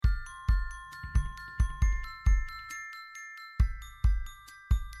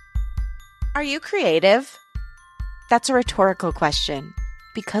Are you creative? That's a rhetorical question,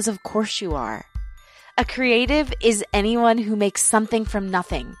 because of course you are. A creative is anyone who makes something from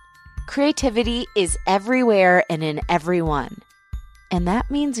nothing. Creativity is everywhere and in everyone. And that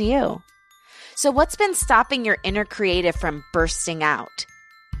means you. So what's been stopping your inner creative from bursting out?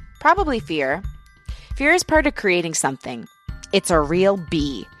 Probably fear. Fear is part of creating something. It's a real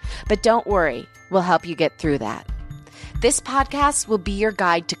bee. But don't worry, we'll help you get through that. This podcast will be your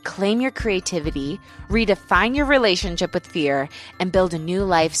guide to claim your creativity, redefine your relationship with fear, and build a new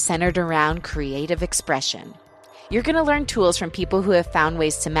life centered around creative expression. You're going to learn tools from people who have found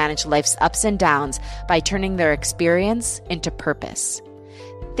ways to manage life's ups and downs by turning their experience into purpose.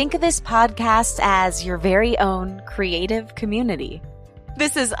 Think of this podcast as your very own creative community.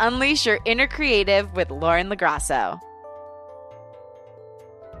 This is Unleash Your Inner Creative with Lauren LaGrasso.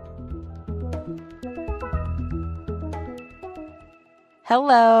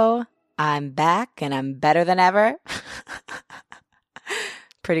 Hello, I'm back and I'm better than ever.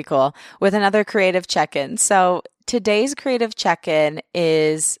 Pretty cool. With another creative check-in. So today's creative check-in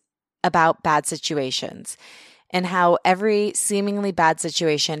is about bad situations and how every seemingly bad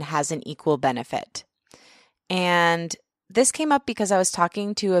situation has an equal benefit. And this came up because I was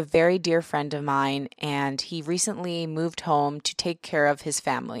talking to a very dear friend of mine, and he recently moved home to take care of his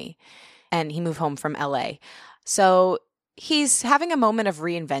family, and he moved home from LA. So he's having a moment of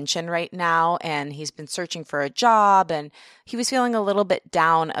reinvention right now, and he's been searching for a job, and he was feeling a little bit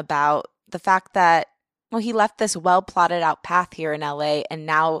down about the fact that, well, he left this well-plotted out path here in LA, and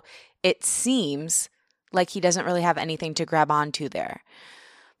now it seems like he doesn't really have anything to grab onto there.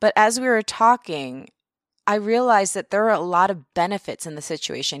 But as we were talking, I realized that there are a lot of benefits in the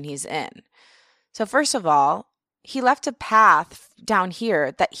situation he's in. So first of all, he left a path down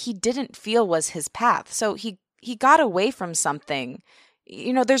here that he didn't feel was his path. So he got away from something.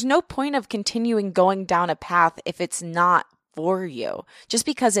 You know, there's no point of continuing going down a path if it's not for you. Just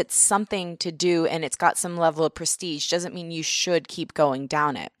because it's something to do and it's got some level of prestige doesn't mean you should keep going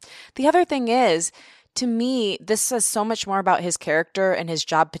down it. The other thing is, to me, this says so much more about his character and his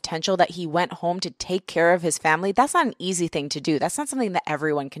job potential that he went home to take care of his family. That's not an easy thing to do. That's not something that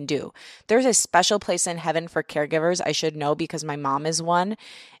everyone can do. There's a special place in heaven for caregivers. I should know because my mom is one.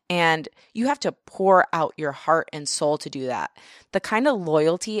 And you have to pour out your heart and soul to do that. The kind of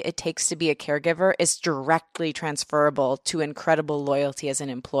loyalty it takes to be a caregiver is directly transferable to incredible loyalty as an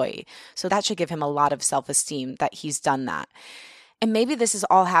employee. So that should give him a lot of self-esteem that he's done that. And maybe this is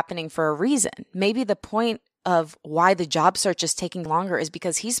all happening for a reason. Maybe the point of why the job search is taking longer is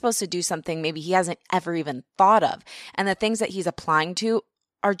because he's supposed to do something maybe he hasn't ever even thought of. And the things that he's applying to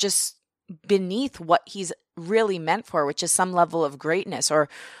are just beneath what he's really meant for, which is some level of greatness or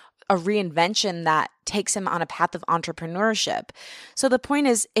a reinvention that takes him on a path of entrepreneurship. So the point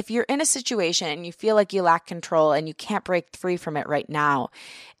is, if you're in a situation and you feel like you lack control and you can't break free from it right now,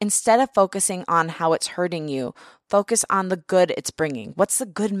 instead of focusing on how it's hurting you, focus on the good it's bringing. What's the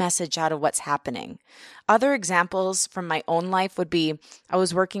good message out of what's happening? Other examples from my own life would be, I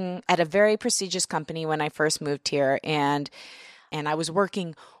was working at a very prestigious company when I first moved here, and I was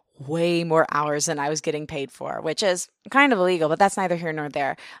working way more hours than I was getting paid for, which is kind of illegal, but that's neither here nor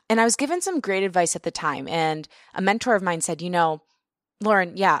there. And I was given some great advice at the time. And a mentor of mine said, you know,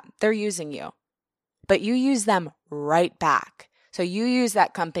 Lauren, yeah, they're using you, but you use them right back. So you use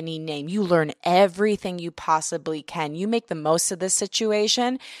that company name. You learn everything you possibly can. You make the most of this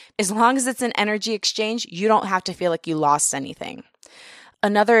situation. As long as it's an energy exchange, you don't have to feel like you lost anything.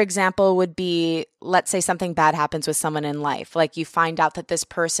 Another example would be, let's say something bad happens with someone in life. Like you find out that this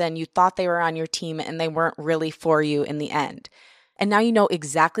person, you thought they were on your team and they weren't really for you in the end. And now you know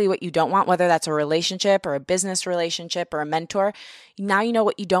exactly what you don't want, whether that's a relationship or a business relationship or a mentor. Now you know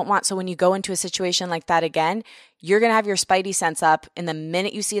what you don't want. So when you go into a situation like that again, you're going to have your spidey sense up. And the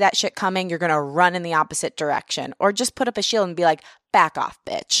minute you see that shit coming, you're going to run in the opposite direction or just put up a shield and be like, back off,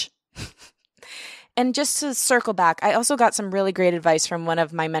 bitch. And just to circle back, I also got some really great advice from one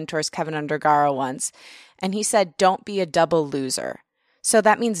of my mentors, Kevin Undergaro, once. And he said, don't be a double loser. So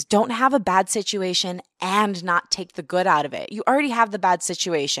that means don't have a bad situation and not take the good out of it. You already have the bad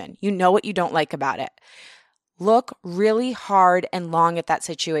situation. You know what you don't like about it. Look really hard and long at that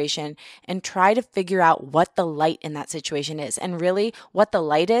situation and try to figure out what the light in that situation is, and really what the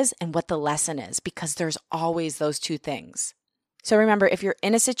light is and what the lesson is, because there's always those two things. So remember, if you're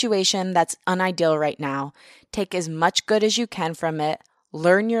in a situation that's unideal right now, take as much good as you can from it,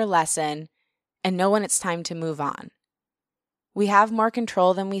 learn your lesson, and know when it's time to move on. We have more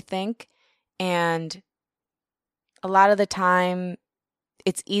control than we think, and a lot of the time,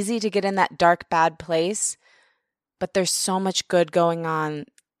 it's easy to get in that dark, bad place, but there's so much good going on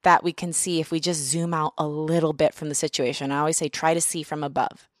that we can see if we just zoom out a little bit from the situation. I always say try to see from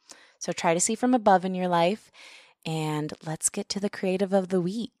above. So try to see from above in your life, and let's get to the creative of the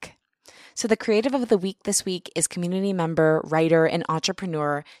week. So the creative of the week this week is community member, writer, and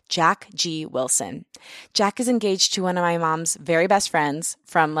entrepreneur Jack G. Wilson. Jack is engaged to one of my mom's very best friends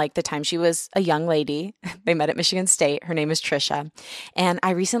from like the time she was a young lady. They met at Michigan State. Her name is Trisha. And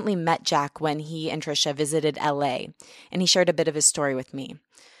I recently met Jack when he and Trisha visited LA, and he shared a bit of his story with me.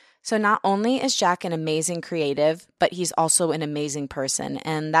 So not only is Jack an amazing creative, but he's also an amazing person,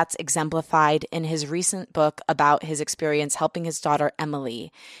 and that's exemplified in his recent book about his experience helping his daughter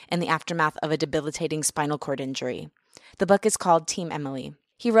Emily in the aftermath of a debilitating spinal cord injury. The book is called Team Emily.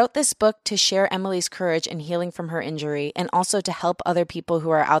 He wrote this book to share Emily's courage in healing from her injury and also to help other people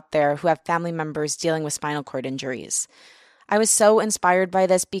who are out there who have family members dealing with spinal cord injuries. I was so inspired by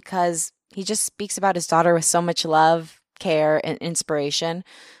this because he just speaks about his daughter with so much love, care, and inspiration,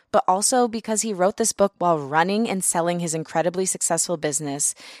 but also because he wrote this book while running and selling his incredibly successful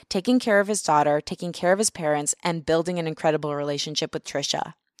business, taking care of his daughter, taking care of his parents, and building an incredible relationship with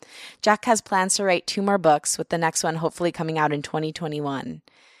Trisha. Jack has plans to write 2 more books, with the next one hopefully coming out in 2021.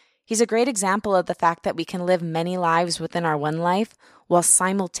 He's a great example of the fact that we can live many lives within our one life while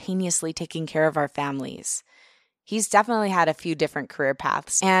simultaneously taking care of our families. He's definitely had a few different career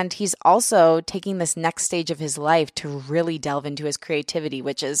paths, and he's also taking this next stage of his life to really delve into his creativity,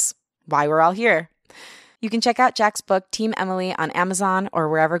 which is why we're all here. You can check out Jack's book, Team Emily, on Amazon or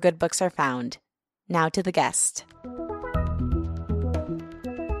wherever good books are found. Now to the guest.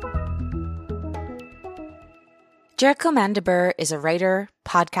 Jerico Mandybur is a writer,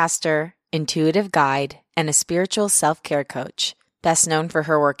 podcaster, intuitive guide, and a spiritual self-care coach, best known for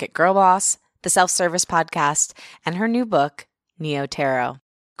her work at Girl Boss, the Self-Service Podcast, and her new book, Neo Tarot.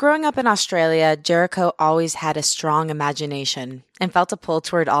 Growing up in Australia, Jerico always had a strong imagination and felt a pull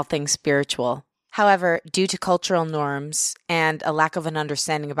toward all things spiritual. However, due to cultural norms and a lack of an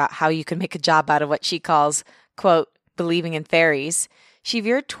understanding about how you can make a job out of what she calls, quote, believing in fairies, she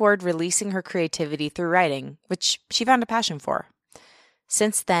veered toward releasing her creativity through writing, which she found a passion for.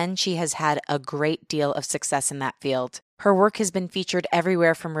 Since then, she has had a great deal of success in that field. Her work has been featured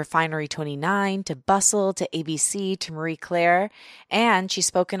everywhere from Refinery 29 to Bustle to ABC to Marie Claire, and she's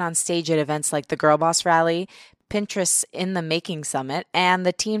spoken on stage at events like the Girl Boss Rally, Pinterest's In the Making Summit, and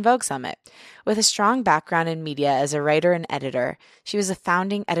the Teen Vogue Summit. With a strong background in media as a writer and editor, she was a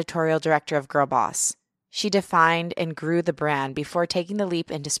founding editorial director of Girl Boss. She defined and grew the brand before taking the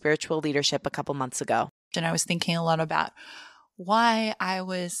leap into spiritual leadership a couple months ago. And I was thinking a lot about why I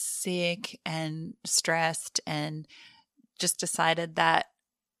was sick and stressed, and just decided that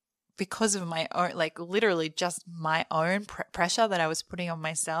because of my own, like literally just my own pressure that I was putting on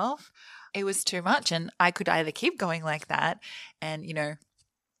myself, it was too much. And I could either keep going like that and,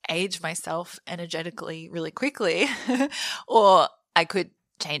 age myself energetically really quickly, or I could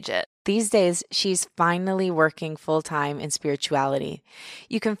change it. These days, she's finally working full-time in spirituality.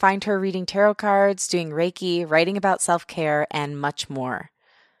 You can find her reading tarot cards, doing Reiki, writing about self-care, and much more.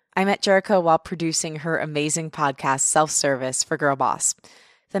 I met Jerico while producing her amazing podcast, Self-Service, for Girl Boss.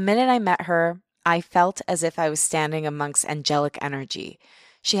 The minute I met her, I felt as if I was standing amongst angelic energy.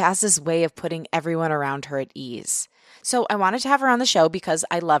 She has this way of putting everyone around her at ease. So I wanted to have her on the show because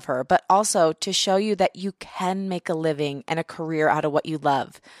I love her, but also to show you that you can make a living and a career out of what you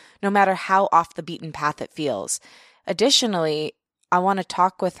love, no matter how off the beaten path it feels. Additionally, I want to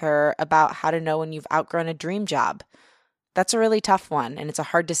talk with her about how to know when you've outgrown a dream job. That's a really tough one, and it's a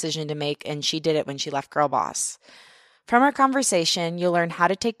hard decision to make, and she did it when she left Girl Boss. From our conversation, you'll learn how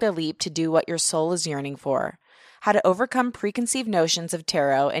to take the leap to do what your soul is yearning for, how to overcome preconceived notions of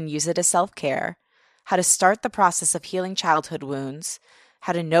tarot and use it as self-care, how to start the process of healing childhood wounds,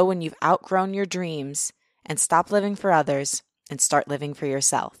 how to know when you've outgrown your dreams, and stop living for others and start living for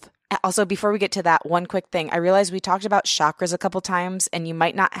yourself. Also, before we get to that, one quick thing. I realized we talked about chakras a couple times, and you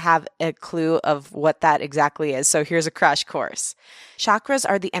might not have a clue of what that exactly is, so here's a crash course. Chakras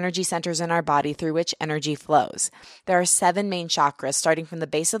are the energy centers in our body through which energy flows. There are 7 main chakras, starting from the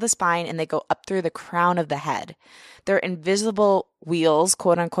base of the spine, and they go up through the crown of the head. They're invisible wheels,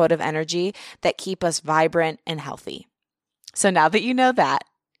 quote unquote, of energy that keep us vibrant and healthy. So now that you know that,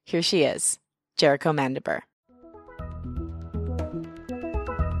 here she is, Jerico Mandybur.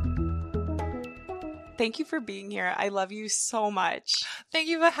 Thank you for being here. I love you so much. Thank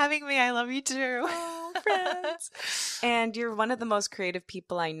you for having me. I love you too. Oh, friends. And you're one of the most creative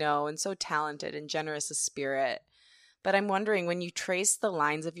people I know, and so talented and generous of spirit. But I'm wondering, when you trace the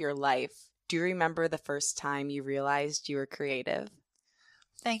lines of your life, do you remember the first time you realized you were creative?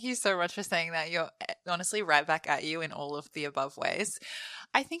 Thank you so much for saying that. You're honestly right back at you in all of the above ways.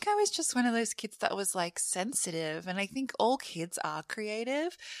 I think I was just one of those kids that was like sensitive, and I think all kids are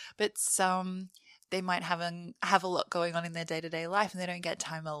creative, but some they might have a lot going on in their day-to-day life and they don't get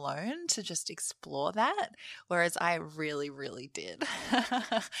time alone to just explore that, whereas I really, really did.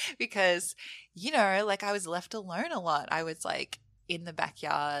 Because, like I was left alone a lot. I was like in the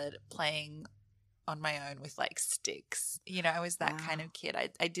backyard playing on my own with like sticks. I was that kind of kid.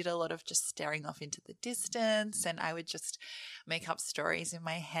 I did a lot of just staring off into the distance, and I would just make up stories in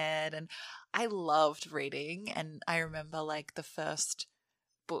my head, and I loved reading. And I remember like the first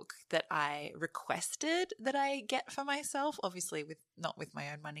book that I requested that I get for myself, obviously not with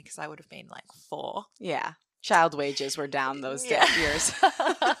my own money because I would have been like 4. Yeah. Child wages were down those years.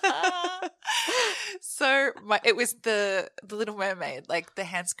 So it was the Little Mermaid, like the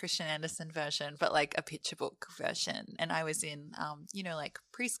Hans Christian Andersen version, but like a picture book version. And I was in, like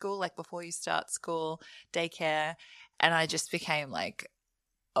preschool, like before you start school, daycare. And I just became like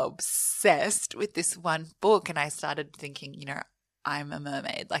obsessed with this one book. And I started thinking, I'm a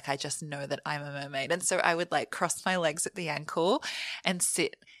mermaid. Like I just know that I'm a mermaid. And so I would like cross my legs at the ankle and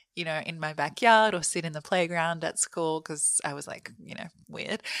sit in my backyard or sit in the playground at school because I was like,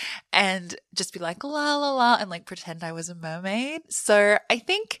 weird, and just be like, la, la, la, and like pretend I was a mermaid. So I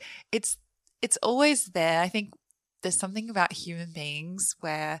think it's always there. I think there's something about human beings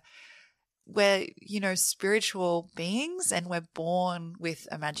where we're, spiritual beings and we're born with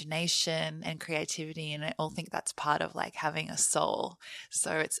imagination and creativity. And I all think that's part of like having a soul.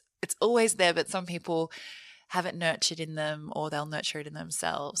 So it's always there, but some people have it nurtured in them or they'll nurture it in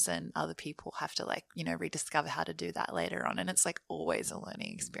themselves, and other people have to like, rediscover how to do that later on. And it's like always a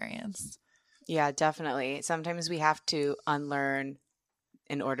learning experience. Yeah, definitely. Sometimes we have to unlearn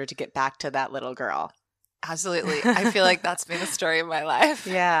in order to get back to that little girl. Absolutely. I feel like that's been the story of my life.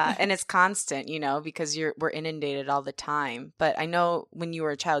 Yeah. And it's constant, because we're inundated all the time. But I know when you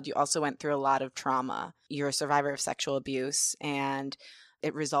were a child, you also went through a lot of trauma. You're a survivor of sexual abuse, and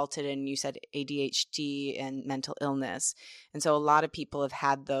it resulted in, you said, ADHD and mental illness. And so a lot of people have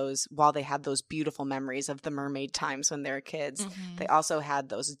had those, while they had those beautiful memories of the mermaid times when they were kids, they also had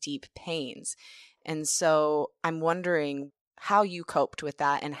those deep pains. And so I'm wondering how you coped with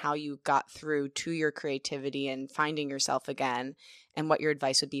that and how you got through to your creativity and finding yourself again, and what your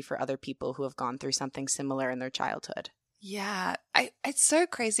advice would be for other people who have gone through something similar in their childhood. Yeah, it's so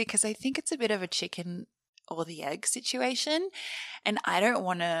crazy because I think it's a bit of a chicken or the egg situation. And I don't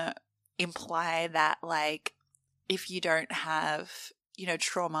want to imply that like if you don't have,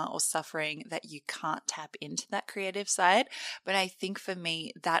 trauma or suffering that you can't tap into that creative side. But I think for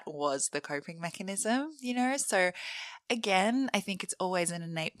me, that was the coping mechanism, So again, I think it's always an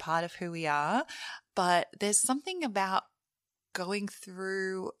innate part of who we are. But there's something about going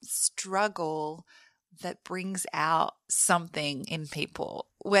through struggle that brings out something in people,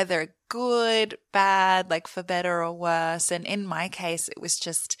 whether good, bad, like for better or worse. And in my case, it was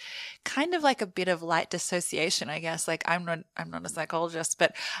just kind of like a bit of light dissociation, I guess. Like I'm not a psychologist,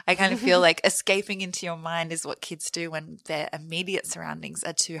 but I kind of feel like escaping into your mind is what kids do when their immediate surroundings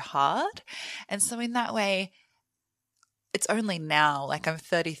are too hard. And so in that way, it's only now, like I'm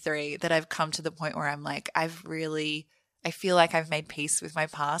 33, that I've come to the point where I'm like, I feel like I've made peace with my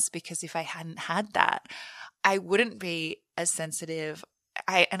past, because if I hadn't had that, I wouldn't be as sensitive.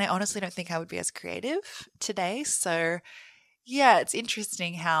 I honestly don't think I would be as creative today. So yeah, it's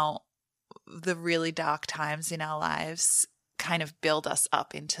interesting how the really dark times in our lives kind of build us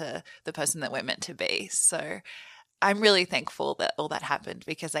up into the person that we're meant to be. So I'm really thankful that all that happened,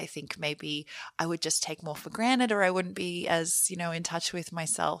 because I think maybe I would just take more for granted, or I wouldn't be as, in touch with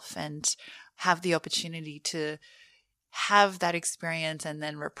myself and have the opportunity to have that experience and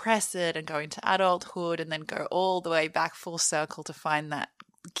then repress it and go into adulthood and then go all the way back full circle to find that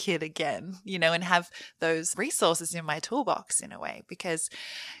kid again, and have those resources in my toolbox in a way. Because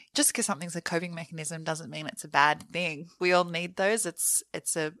just because something's a coping mechanism doesn't mean it's a bad thing. We all need those. It's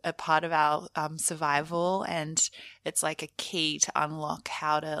a part of our survival, and it's like a key to unlock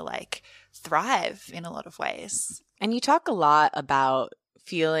how to like thrive in a lot of ways. And you talk a lot about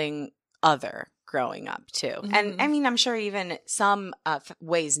feeling other growing up too. And I mean, I'm sure even some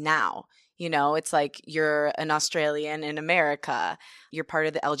ways now, it's like you're an Australian in America, you're part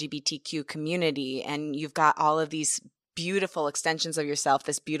of the LGBTQ community, and you've got all of these beautiful extensions of yourself,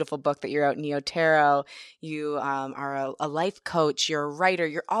 this beautiful book that you're out, Neo Tarot, you are a life coach, you're a writer,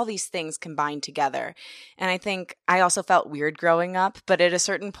 you're all these things combined together. And I think I also felt weird growing up, but at a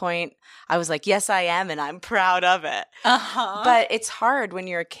certain point I was like, yes, I am, and I'm proud of it. But it's hard when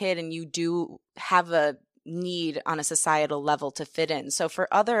you're a kid and you do have a need on a societal level to fit in. So for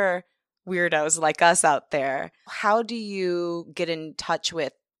other weirdos like us out there, how do you get in touch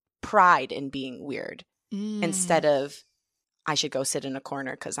with pride in being weird instead of I should go sit in a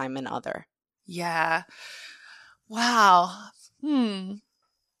corner because I'm an other? Yeah. Wow.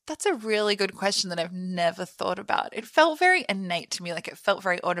 That's a really good question that I've never thought about. It felt very innate to me, like it felt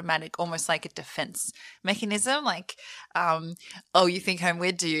very automatic, almost like a defense mechanism. Like, oh, you think I'm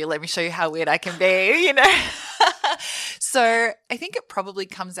weird, do you? Let me show you how weird I can be, you know? So I think it probably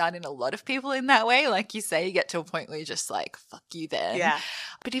comes out in a lot of people in that way. Like you say, you get to a point where you're just like, fuck you then. Yeah.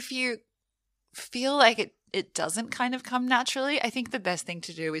 But if you feel like it doesn't kind of come naturally, I think the best thing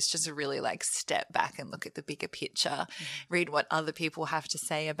to do is just really like step back and look at the bigger picture, read what other people have to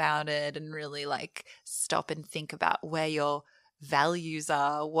say about it, and really like stop and think about where your values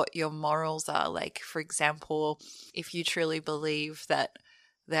are, what your morals are. Like, for example, if you truly believe that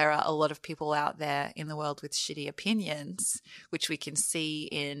there are a lot of people out there in the world with shitty opinions, which we can see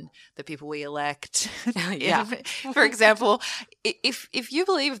in the people we elect. Yeah. For example, if you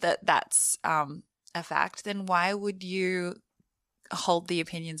believe that that's a fact, then why would you hold the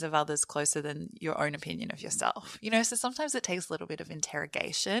opinions of others closer than your own opinion of yourself? You know, so sometimes it takes a little bit of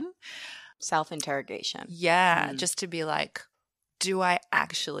interrogation. Self-interrogation. Yeah, just to be like, do I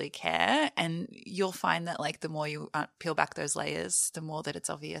actually care? And you'll find that like the more you peel back those layers, the more that it's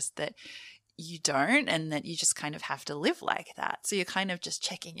obvious that you don't, and that you just kind of have to live like that. So you're kind of just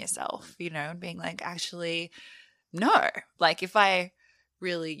checking yourself, you know, and being like, actually, no. Like if I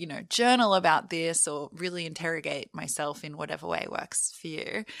really, you know, journal about this or really interrogate myself in whatever way works for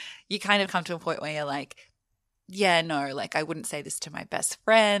you, you kind of come to a point where you're like, yeah, no, like I wouldn't say this to my best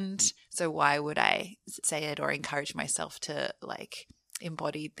friend. So why would I say it or encourage myself to like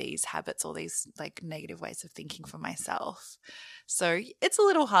embody these habits or these like negative ways of thinking for myself? So it's a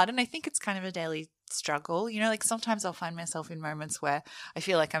little hard. And I think it's kind of a daily struggle. You know, like sometimes I'll find myself in moments where I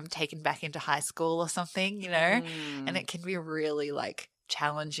feel like I'm taken back into high school or something, you know, and it can be really like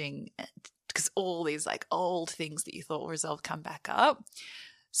challenging because all these like old things that you thought were resolved come back up.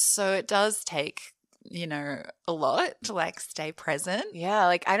 So it does take, you know, a lot to like stay present. Yeah,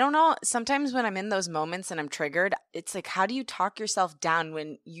 like I don't know. Sometimes when I'm in those moments and I'm triggered, it's like, how do you talk yourself down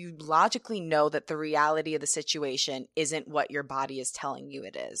when you logically know that the reality of the situation isn't what your body is telling you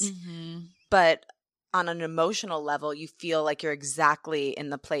it is? But on an emotional level, you feel like you're exactly in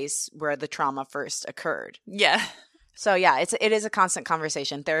the place where the trauma first occurred. Yeah. So yeah, it is a constant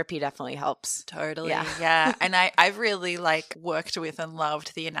conversation. Therapy definitely helps. Totally. Yeah. Yeah. And I've really like worked with and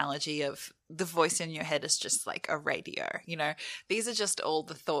loved the analogy of the voice in your head is just like a radio. You know, these are just all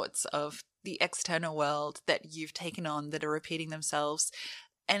the thoughts of the external world that you've taken on that are repeating themselves.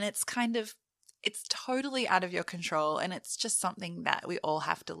 And it's kind of, it's totally out of your control. And it's just something that we all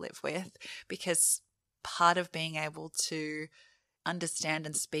have to live with, because part of being able to understand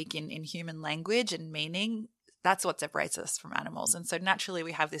and speak in human language and meaning, that's what separates us from animals. And so naturally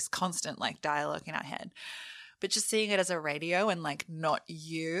we have this constant like dialogue in our head. But just seeing it as a radio and like not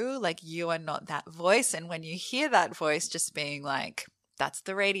you, like you are not that voice. And when you hear that voice, just being like, that's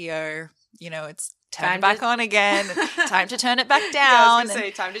the radio, you know, it's turn it back on again, time to turn it back down. Yeah, I was gonna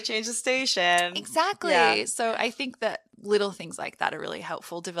say, time to change the station. Exactly. Yeah. So I think that little things like that are really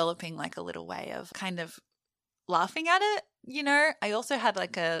helpful, developing like a little way of kind of laughing at it. You know, I also had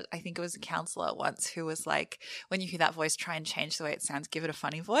like I think it was a counselor once who was like, when you hear that voice, try and change the way it sounds, give it a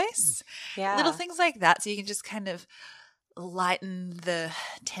funny voice. Yeah. Little things like that. So you can just kind of lighten the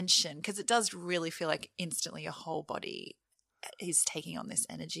tension, because it does really feel like instantly your whole body is taking on this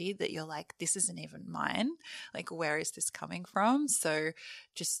energy that you're like, this isn't even mine. Like, where is this coming from? So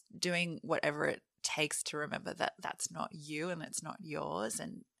just doing whatever it takes to remember that that's not you and it's not yours,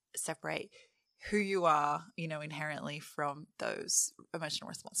 and separate who you are, you know, inherently from those emotional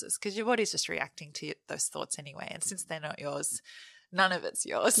responses, because your body's just reacting to those thoughts anyway. And since they're not yours, none of it's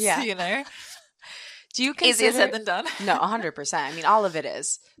yours, you know? Do you consider— Easier said than done. No, 100%. I mean, all of it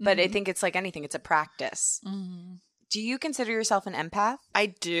is. But I think it's like anything. It's a practice. Do you consider yourself an empath? I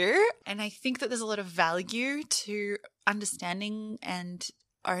do. And I think that there's a lot of value to understanding and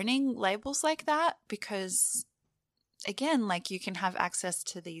owning labels like that, because again, like you can have access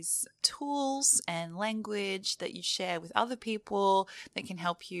to these tools and language that you share with other people that can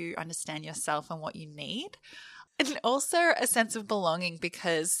help you understand yourself and what you need. And also a sense of belonging,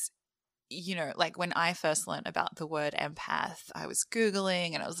 because, you know, like when I first learned about the word empath, I was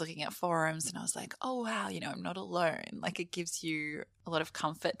Googling and I was looking at forums and I was like, oh, wow, you know, I'm not alone. Like it gives you a lot of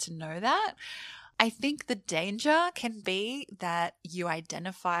comfort to know that. I think the danger can be that you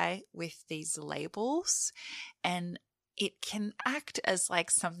identify with these labels and it can act as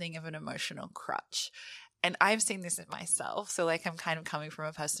like something of an emotional crutch. and I've seen this in myself. So like I'm kind of coming from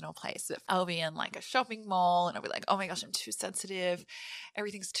a personal place that I'll be in like a shopping mall and I'll be like, oh my gosh, I'm too sensitive.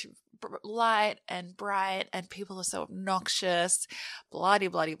 Everything's too light and bright and people are so obnoxious, blah, blah,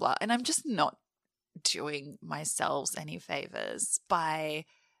 blah, blah. And I'm just not doing myself any favors by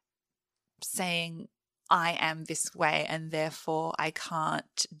saying I am this way and therefore I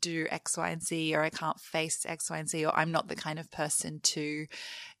can't do X, Y, and Z, or I can't face X, Y, and Z, or I'm not the kind of person to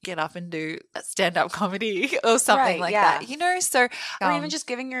get up and do stand-up comedy or something like that, you know? So, or even just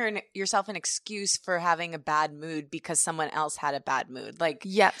giving yourself an excuse for having a bad mood because someone else had a bad mood. Like,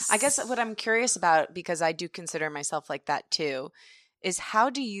 yes, I guess what I'm curious about, because I do consider myself like that too, is how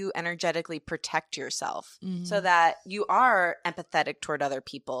do you energetically protect yourself so that you are empathetic toward other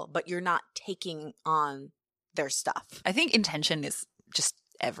people, but you're not taking on their stuff? I think intention is just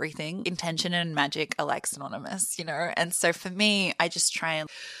everything. Intention and magic are like synonymous, you know? And so for me, I just try and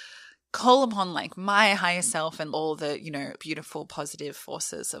call upon like my higher self and all the, you know, beautiful, positive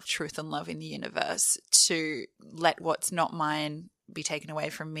forces of truth and love in the universe to let what's not mine be taken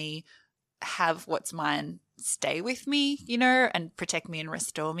away from me, have what's mine stay with me, you know, and protect me and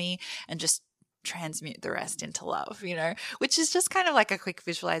restore me, and just transmute the rest into love, you know, which is just kind of like a quick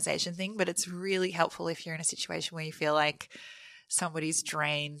visualization thing, but it's really helpful if you're in a situation where you feel like somebody's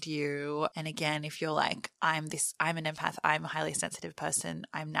drained you. And again, if you're like, I'm an empath, I'm a highly sensitive person,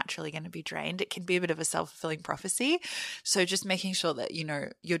 I'm naturally going to be drained, it can be a bit of a self-fulfilling prophecy. So just making sure that, you know,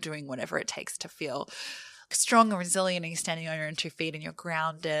 you're doing whatever it takes to feel strong and resilient, and you're standing on your own 2 feet and you're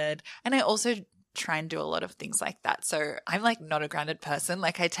grounded. And I also try and do a lot of things like that. So I'm like not a grounded person.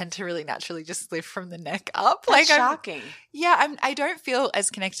 Like I tend to really naturally just live from the neck up. That's like shocking. I don't feel as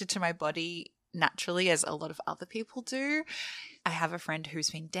connected to my body naturally as a lot of other people do. I have a friend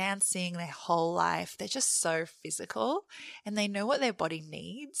who's been dancing their whole life. They're just so physical and they know what their body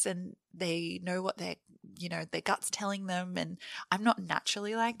needs and they know what their gut's telling them. And I'm not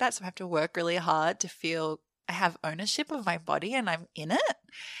naturally like that. So I have to work really hard to feel I have ownership of my body and I'm in it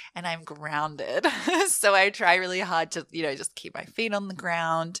and I'm grounded. So I try really hard to, you know, just keep my feet on the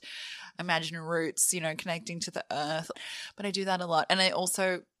ground, imagine roots, you know, connecting to the earth. But I do that a lot. And I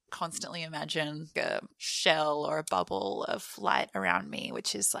also constantly imagine a shell or a bubble of light around me,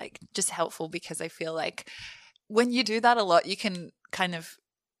 which is like just helpful because I feel like when you do that a lot, you can kind of,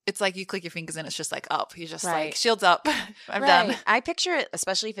 it's like you click your fingers and it's just like up. You're just like, shields up. I'm done. I picture it,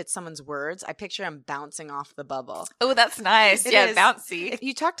 especially if it's someone's words, I picture them bouncing off the bubble. Oh, that's nice. It is bouncy.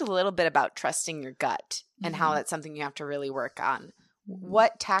 You talked a little bit about trusting your gut and how that's something you have to really work on.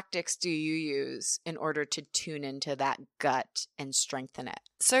 What tactics do you use in order to tune into that gut and strengthen it?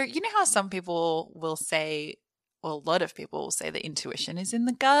 So you know how some people will say, well, a lot of people will say that intuition is in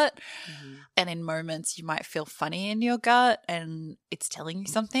the gut. And in moments you might feel funny in your gut and it's telling you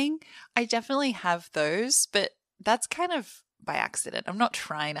something. I definitely have those, but that's kind of by accident. I'm not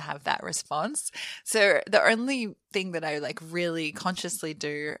trying to have that response. So the only thing that I like really consciously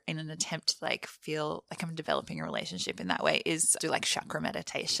do in an attempt to like feel like I'm developing a relationship in that way is do like chakra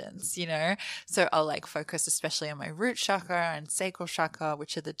meditations, you know? So I'll like focus especially on my root chakra and sacral chakra,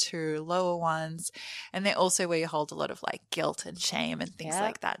 which are the 2 lower ones. And they're also where you hold a lot of like guilt and shame and things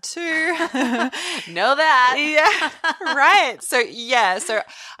like that too. Know that. Yeah. Right. So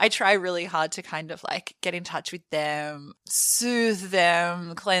I try really hard to kind of like get in touch with them, soothe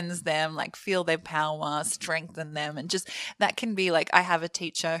them, cleanse them, like feel their power, strengthen them. And just that can be like, I have a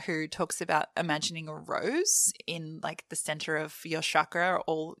teacher who talks about imagining a rose in like the center of your chakra or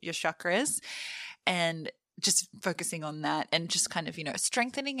all your chakras and just focusing on that and just kind of, you know,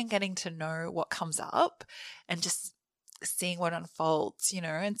 strengthening and getting to know what comes up and just seeing what unfolds, you know.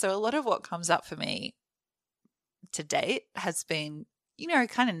 And so a lot of what comes up for me to date has been, you know,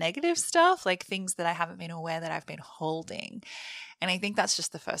 kind of negative stuff, like things that I haven't been aware that I've been holding. And I think that's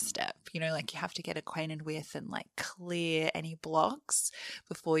just the first step, you know, like you have to get acquainted with and like clear any blocks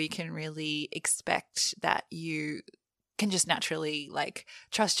before you can really expect that you can just naturally like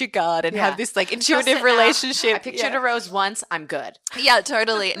trust your gut and have this like intuitive relationship. I pictured a rose once, I'm good. Yeah,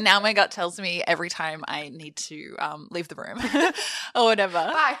 totally. Now my gut tells me every time I need to leave the room or whatever.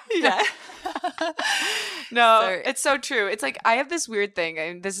 Bye. Yeah. No, it's so true. It's like I have this weird thing,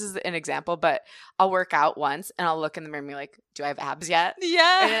 and this is an example, but I'll work out once and I'll look in the mirror and be like, do I have abs yet?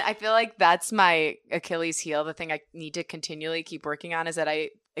 Yeah. And I feel like that's my Achilles heel. The thing I need to continually keep working on is that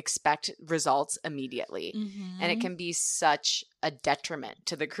I expect results immediately. And it can be such a detriment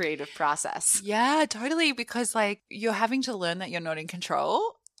to the creative process. Yeah, totally. Because like you're having to learn that you're not in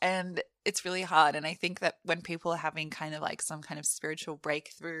control and it's really hard. And I think that when people are having kind of like some kind of spiritual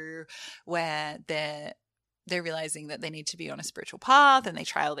breakthrough where they're they're realizing that they need to be on a spiritual path, and they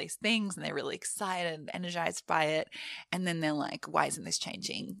try all these things and they're really excited and energized by it. And then they're like, why isn't this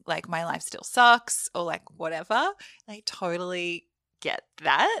changing? Like, my life still sucks, or like whatever. I totally get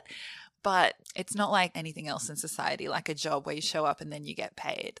that. But it's not like anything else in society, like a job where you show up and then you get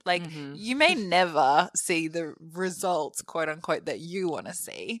paid. Like, you may never see the results, quote unquote, that you want to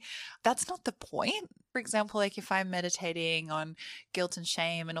see. That's not the point. For example, like if I'm meditating on guilt and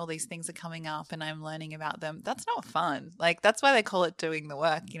shame and all these things are coming up and I'm learning about them, that's not fun. Like, that's why they call it doing the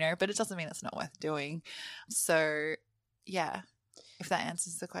work, you know, but it doesn't mean it's not worth doing. So, yeah. If that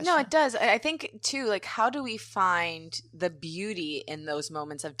answers the question. No, it does. I think too, like, how do we find the beauty in those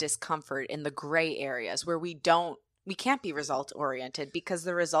moments of discomfort, in the gray areas where we can't be result oriented because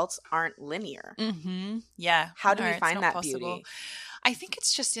the results aren't linear. Yeah. How do we find that possible beauty? I think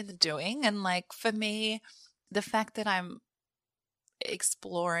it's just in the doing. And like, for me, the fact that I'm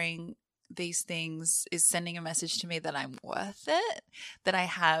exploring these things is sending a message to me that I'm worth it, that I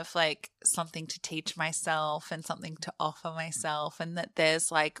have like something to teach myself and something to offer myself, and that there's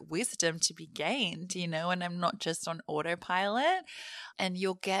like wisdom to be gained, you know, and I'm not just on autopilot. And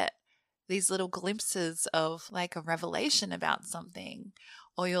you'll get these little glimpses of like a revelation about something,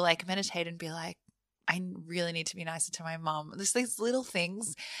 or you'll like meditate and be like, I really need to be nicer to my mom. There's these little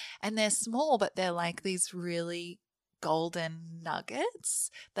things, and they're small, but they're like these really golden nuggets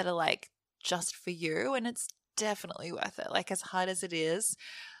that are like just for you, and it's definitely worth it. Like, as hard as it is,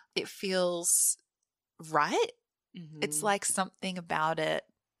 it feels right. It's like something about it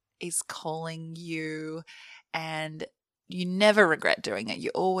is calling you, and you never regret doing it.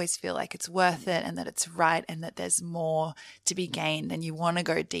 You always feel like it's worth it, and that it's right, and that there's more to be gained, and you want to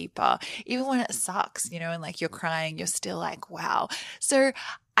go deeper. Even when it sucks, you know, and like you're crying, you're still like, wow. So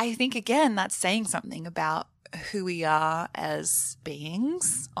I think, again, that's saying something about who we are as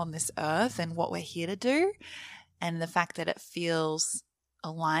beings on this earth and what we're here to do. And the fact that it feels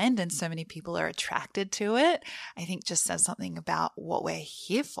aligned and so many people are attracted to it, I think just says something about what we're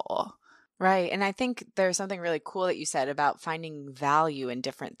here for. Right. And I think there's something really cool that you said about finding value in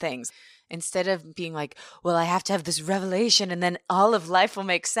different things. Instead of being like, well, I have to have this revelation and then all of life will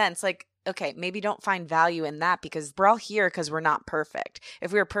make sense. Like, okay, maybe don't find value in that, because we're all here because we're not perfect.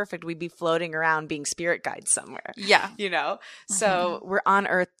 If we were perfect, we'd be floating around being spirit guides somewhere. Yeah. You know? So we're on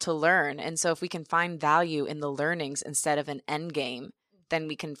earth to learn. And so if we can find value in the learnings instead of an end game, then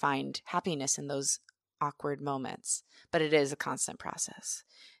we can find happiness in those awkward moments. But it is a constant process.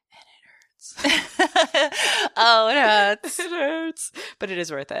 Oh, it hurts. It hurts. But it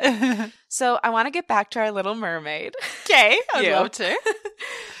is worth it. So I want to get back to our Little Mermaid. Okay. I'd love to.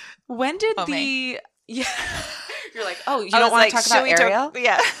 When did me. Yeah. You're like, oh, you don't want to talk about Ariel?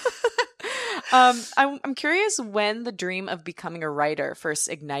 Yeah. I'm curious when the dream of becoming a writer first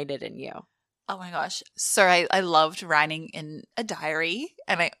ignited in you. Oh my gosh. So I loved writing in a diary,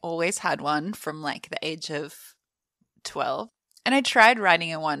 and I always had one from like the age of 12. And I tried writing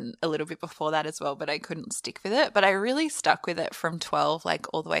in one a little bit before that as well, but I couldn't stick with it. But I really stuck with it from 12, like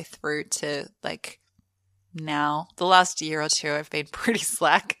all the way through to like now. The last year or two, I've been pretty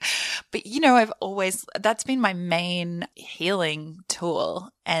slack. But, you know, that's been my main healing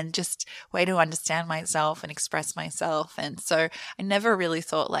tool and just way to understand myself and express myself. And so I never really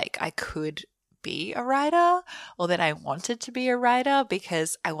thought like I could be a writer or that I wanted to be a writer,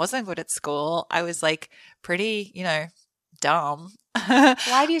 because I wasn't good at school. I was like pretty, you know, dumb.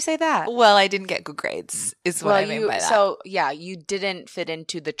 Why do you say that? Well, I didn't get good grades is what I mean by that. So, yeah, you didn't fit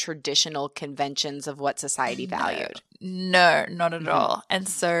into the traditional conventions of what society valued. No, not at all. And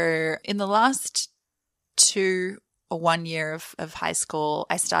so in the last 2 or 1 year of high school,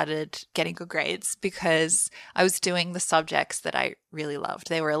 I started getting good grades because I was doing the subjects that I really loved.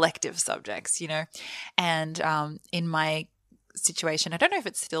 They were elective subjects, you know. And in my situation, I don't know if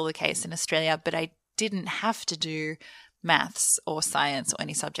it's still the case in Australia, but I didn't have to do maths or science or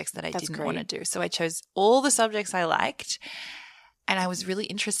any subjects that I didn't want to do. So I chose all the subjects I liked, and I was really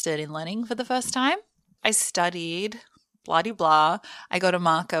interested in learning for the first time. I studied, blah-de-blah. I got a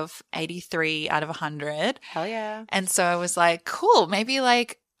mark of 83 out of 100. Hell yeah. And so I was like, cool, maybe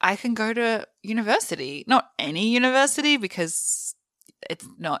like I can go to university. Not any university, because it's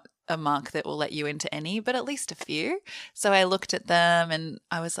not a mark that will let you into any, but at least a few. So I looked at them and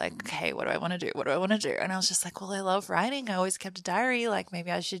I was like, okay, what do I want to do? What do I want to do? And I was just like, well, I love writing. I always kept a diary. Like,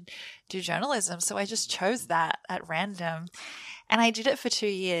 maybe I should do journalism. So I just chose that at random. And I did it for 2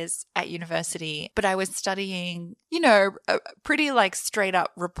 years at university, but I was studying, a pretty like straight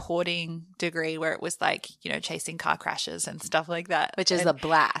up reporting degree where it was like, chasing car crashes and stuff like that. Which is a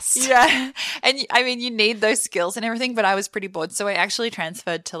blast. Yeah. And I mean, you need those skills and everything, but I was pretty bored. So I actually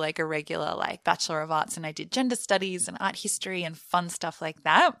transferred to like a regular like Bachelor of Arts, and I did gender studies and art history and fun stuff like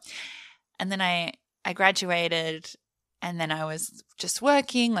that. And then I graduated, and then I was just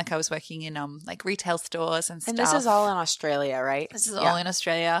working, like I was working in like retail stores and stuff. And this is all in Australia, right? This is all in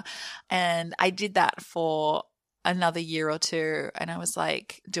Australia. And I did that for another year or two. And I was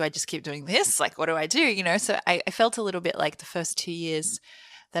like, do I just keep doing this? Like, what do I do? So I felt a little bit like the first 2 years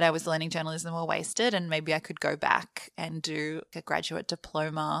that I was learning journalism were wasted, and maybe I could go back and do a graduate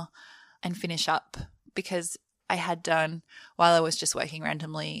diploma and finish up, because I had done, while I was just working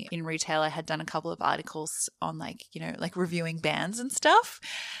randomly in retail, I had done a couple of articles on like reviewing bands and stuff.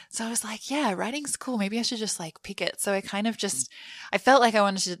 So I was like, yeah, writing's cool. Maybe I should just like pick it. So I kind of I felt like I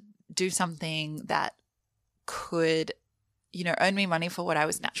wanted to do something that could, earn me money for what I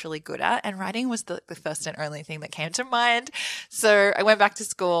was naturally good at. And writing was the first and only thing that came to mind. So I went back to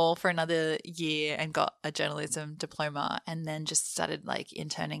school for another year and got a journalism diploma, and then just started like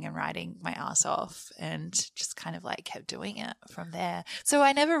interning and writing my ass off, and just kind of like kept doing it from there. So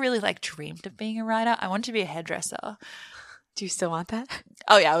I never really like dreamed of being a writer. I wanted to be a hairdresser. Do you still want that?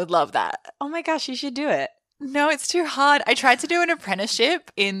 Oh yeah, I would love that. Oh my gosh, you should do it. No, it's too hard. I tried to do an apprenticeship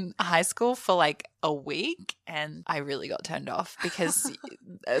in high school for like a week, and I really got turned off because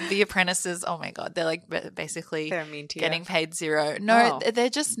the apprentices, oh my God, they're like basically they're mean to getting you. paid zero. No, they're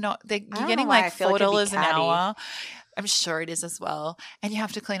just not. You're getting like $4 an hour. I'm sure it is as well. And you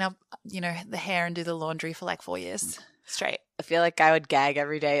have to clean up, the hair and do the laundry for like 4 years straight. I feel like I would gag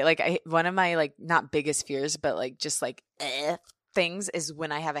every day. Like one of my like not biggest fears, but like just like things is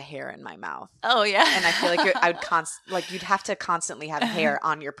when I have a hair in my mouth. Oh yeah. And I feel like you'd have to constantly have hair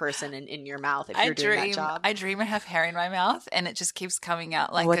on your person and in your mouth if you're doing that job. I dream I have hair in my mouth, and it just keeps coming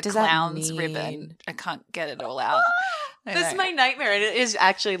out like what a clown's ribbon. I can't get it all out. This is my nightmare, and it is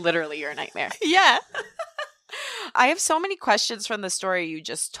actually literally your nightmare. Yeah. I have so many questions from the story you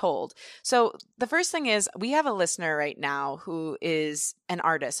just told. So the first thing is, we have a listener right now who is an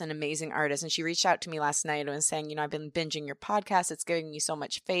artist, an amazing artist. And she reached out to me last night and was saying, I've been binging your podcast. It's giving me so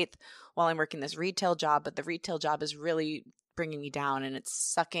much faith while I'm working this retail job. But the retail job is really bringing me down, and it's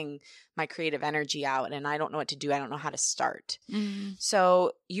sucking my creative energy out. And I don't know what to do. I don't know how to start. Mm-hmm.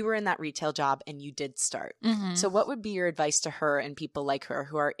 So you were in that retail job and you did start. Mm-hmm. So what would be your advice to her and people like her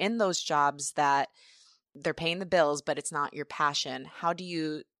who are in those jobs that they're paying the bills, but it's not your passion? How do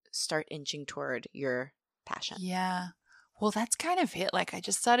you start inching toward your passion? Yeah. Well, that's kind of it. Like I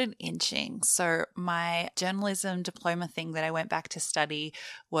just started inching. So my journalism diploma thing that I went back to study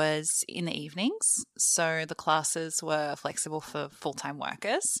was in the evenings. So the classes were flexible for full-time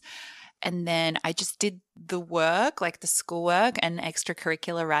workers. And then I just did the work, like the schoolwork and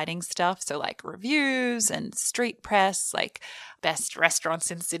extracurricular writing stuff. So like reviews and street press, like best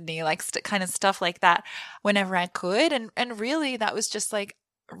restaurants in Sydney, like kind of stuff like that whenever I could. And really that was just like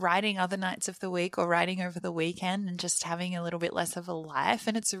writing other nights of the week or writing over the weekend and just having a little bit less of a life.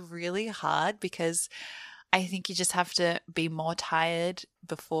 And it's really hard because I think you just have to be more tired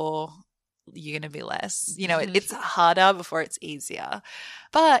before you're going to be less. It's harder before it's easier.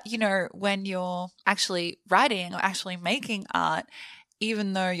 But, when you're actually writing or actually making art,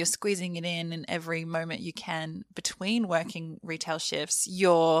 even though you're squeezing it in every moment you can between working retail shifts,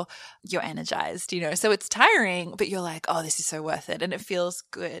 you're energized, So it's tiring, but you're like, oh, this is so worth it. And it feels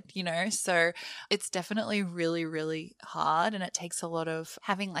good, So it's definitely really, really hard. And it takes a lot of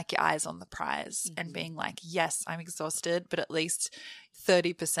having like your eyes on the prize and being like, yes, I'm exhausted, but at least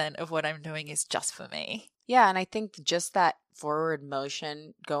 30% of what I'm doing is just for me. Yeah. And I think just that forward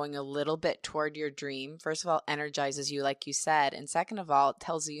motion, going a little bit toward your dream, first of all, energizes you, like you said. And second of all, it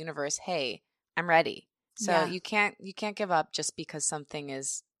tells the universe, hey, I'm ready. So you can't give up just because something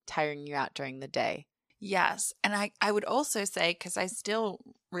is tiring you out during the day. Yes. And I would also say, because I still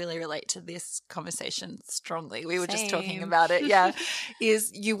really relate to this conversation strongly, we were just talking about it,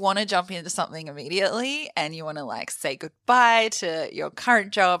 is you want to jump into something immediately and you want to like say goodbye to your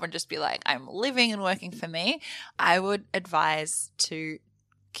current job and just be like, I'm living and working for me. I would advise to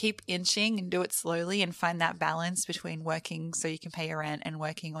keep inching and do it slowly and find that balance between working so you can pay your rent and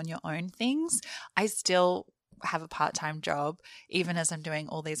working on your own things. I still have a part-time job even as I'm doing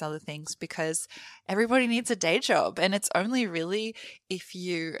all these other things because everybody needs a day job, and it's only really if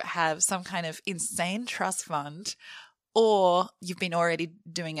you have some kind of insane trust fund or you've been already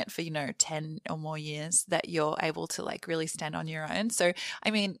doing it for, 10 or more years that you're able to like really stand on your own. So,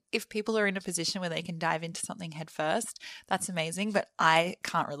 I mean, if people are in a position where they can dive into something head first, that's amazing. But I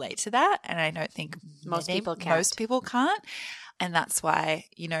can't relate to that. And I don't think Most people can't. Most people can't. And that's why,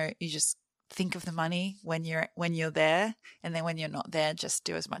 you just think of the money when you're there. And then when you're not there, just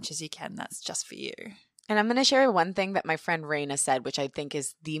do as much as you can. That's just for you. And I'm going to share one thing that my friend Raina said, which I think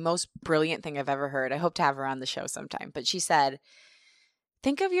is the most brilliant thing I've ever heard. I hope to have her on the show sometime. But she said,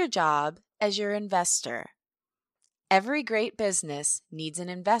 think of your job as your investor. Every great business needs an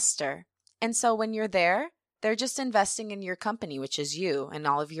investor. And so when you're there, they're just investing in your company, which is you and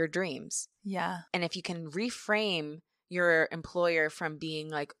all of your dreams. Yeah. And if you can reframe your employer from being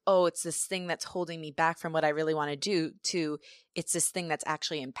like, oh, it's this thing that's holding me back from what I really want to do, to it's this thing that's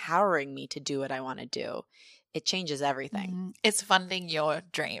actually empowering me to do what I want to do, it changes everything. Mm-hmm. It's funding your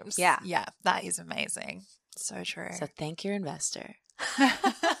dreams. Yeah. Yeah. That is amazing. So true. So thank your investor.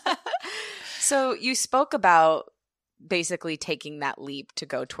 So you spoke about basically taking that leap to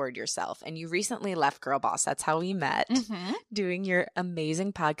go toward yourself. And you recently left Girl Boss. That's how we met, doing your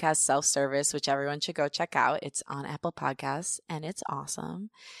amazing podcast, Self-Service, which everyone should go check out. It's on Apple Podcasts and it's awesome.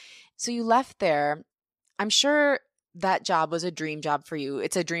 So you left there. I'm sure that job was a dream job for you.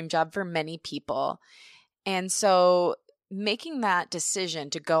 It's a dream job for many people. And so making that decision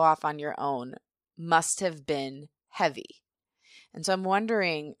to go off on your own must have been heavy. And so I'm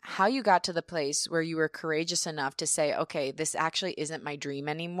wondering how you got to the place where you were courageous enough to say, okay, this actually isn't my dream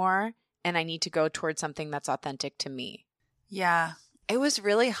anymore, and I need to go towards something that's authentic to me. Yeah, it was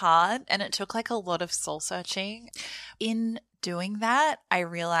really hard, and it took like a lot of soul searching. In doing that, I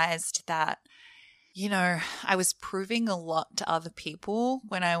realized that, I was proving a lot to other people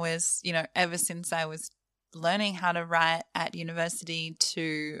when I was, ever since I was learning how to write at university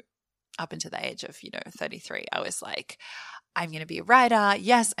to up until the age of, 33, I was like, I'm going to be a writer.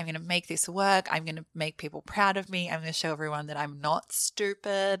 Yes, I'm going to make this work. I'm going to make people proud of me. I'm going to show everyone that I'm not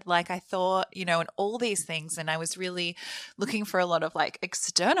stupid like I thought, and all these things. And I was really looking for a lot of like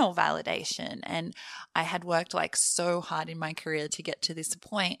external validation. And I had worked like so hard in my career to get to this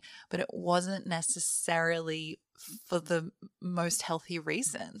point, but it wasn't necessarily for the most healthy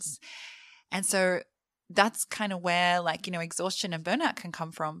reasons. And so that's kind of where like, exhaustion and burnout can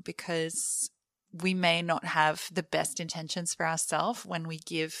come from, because we may not have the best intentions for ourselves when we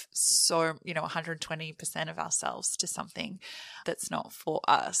give 120% of ourselves to something that's not for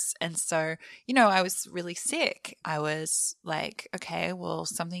us. And so, I was really sick. I was like, okay, well,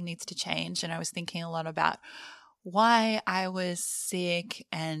 something needs to change. And I was thinking a lot about why I was sick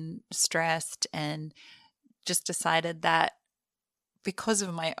and stressed, and just decided that because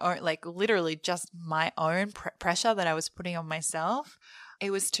of my own, like literally just my own pressure that I was putting on myself,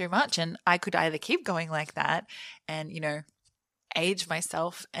 it was too much. And I could either keep going like that and, age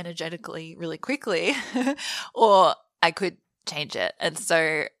myself energetically really quickly, or I could change it. And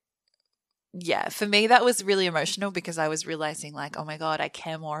so, yeah, for me, that was really emotional, because I was realizing like, oh my God, I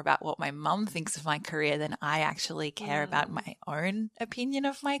care more about what my mum thinks of my career than I actually care about my own opinion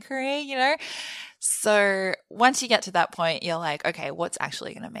of my career, So once you get to that point, you're like, okay, what's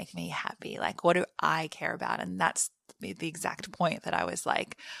actually going to make me happy? Like, what do I care about? And that's the exact point that I was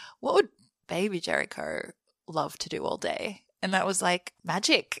like, what would baby Jerico love to do all day? And that was like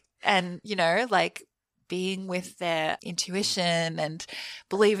magic. And, like being with their intuition and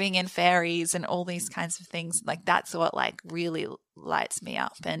believing in fairies and all these kinds of things, like that's what like really lights me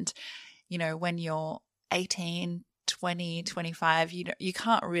up. And, when you're 18, 20, 25, you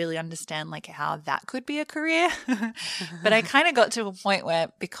can't really understand like how that could be a career. But I kind of got to a point where,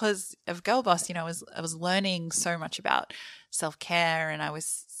 because of Girl Boss, I was learning so much about self-care, and I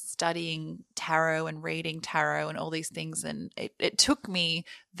was studying tarot and reading tarot and all these things. And it took me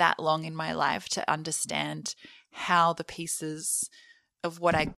that long in my life to understand how the pieces of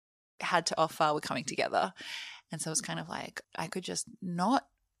what I had to offer were coming together. And so it was kind of like, I could just not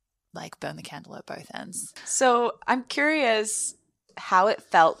like burn the candle at both ends. So I'm curious how it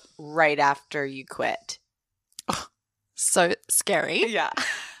felt right after you quit. Oh, so scary. Yeah.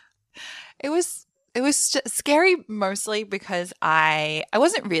 It was scary mostly because I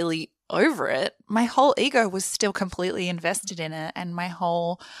wasn't really over it. My whole ego was still completely invested in it, and my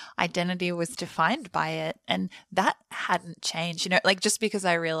whole identity was defined by it. And that hadn't changed. Like just because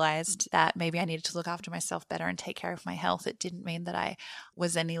I realized that maybe I needed to look after myself better and take care of my health, it didn't mean that I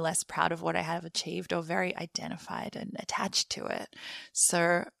was any less proud of what I have achieved or very identified and attached to it.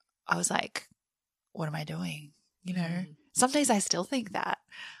 So I was like, what am I doing? Some days I still think that.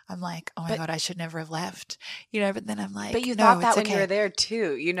 I'm like, oh my God, I should never have left. But then I'm like, but you no, thought that it's when okay. you were there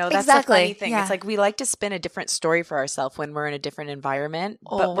too. That's Exactly. the funny thing. Yeah. It's like we like to spin a different story for ourselves when we're in a different environment.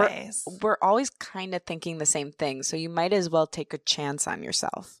 Always. But we're always kind of thinking the same thing. So you might as well take a chance on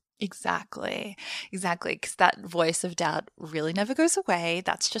yourself. Exactly. Because that voice of doubt really never goes away.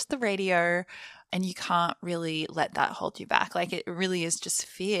 That's just the radio. And you can't really let that hold you back. Like, it really is just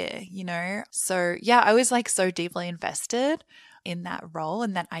fear, So yeah, I was like so deeply invested in that role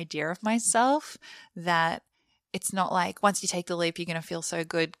and that idea of myself that it's not like once you take the leap, you're going to feel so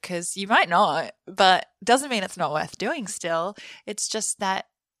good, because you might not, but doesn't mean it's not worth doing still. It's just that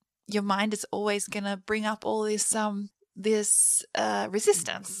your mind is always going to bring up all this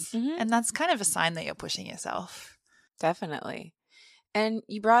resistance. Mm-hmm. And that's kind of a sign that you're pushing yourself. Definitely. And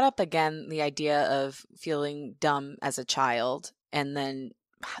you brought up again the idea of feeling dumb as a child, and then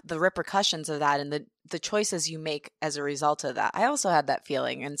the repercussions of that and the choices you make as a result of that. I also had that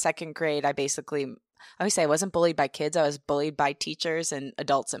feeling in second grade. I always say I wasn't bullied by kids. I was bullied by teachers and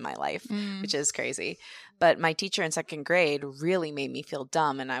adults in my life, which is crazy. But my teacher in second grade really made me feel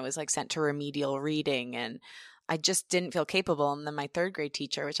dumb, and I was like sent to remedial reading, and I just didn't feel capable. And then my third grade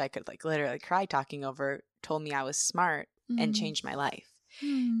teacher, which I could like literally cry talking over, told me I was smart and changed my life.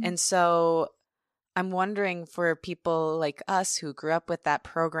 And so I'm wondering, for people like us who grew up with that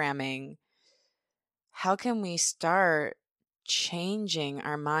programming, how can we start changing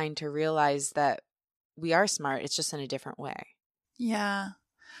our mind to realize that we are smart? It's just in a different way. Yeah.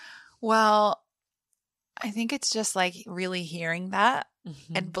 Well, I think it's just like really hearing that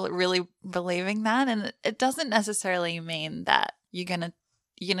and really believing that. And it doesn't necessarily mean that you're going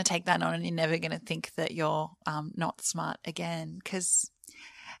to take that on and you're never going to think that you're not smart again. Because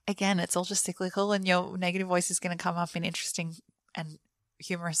again, it's all just cyclical, and your negative voice is going to come up in interesting and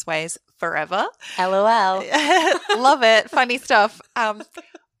humorous ways forever. LOL. Love it. Funny stuff.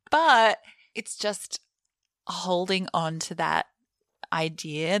 But it's just holding on to that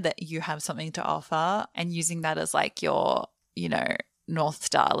idea that you have something to offer and using that as like your, North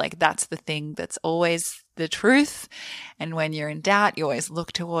Star. Like, that's the thing that's always the truth. And when you're in doubt, you always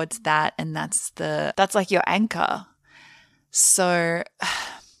look towards that. And that's like your anchor. So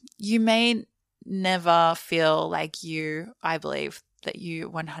you may never feel like I believe that you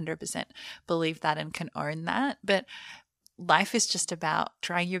 100% believe that and can own that. But life is just about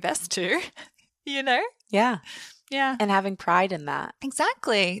trying your best to, Yeah. Yeah. And having pride in that.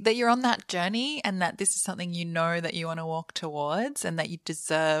 Exactly. That you're on that journey and that this is something that you want to walk towards, and that you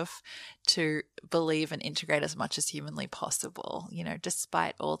deserve to believe and integrate as much as humanly possible,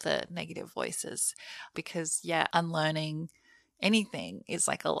 despite all the negative voices. Because, unlearning anything is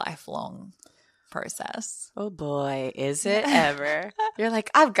like a lifelong process. Oh boy, is it ever. You're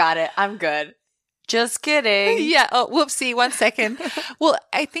like, I've got it. I'm good. Just kidding. Yeah. Oh, whoopsie. 1 second. Well,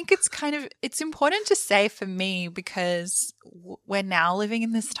 I think it's important to say for me, because we're now living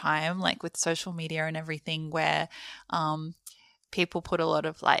in this time, like with social media and everything, where people put a lot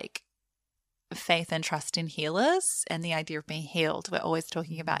of like faith and trust in healers and the idea of being healed. We're always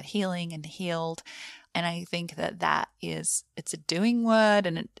talking about healing and healed. And I think it's a doing word,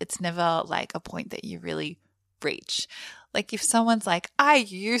 and it's never like a point that you really reach. Like, if someone's like, I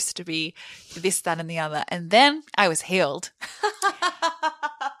used to be this, that, and the other, and then I was healed.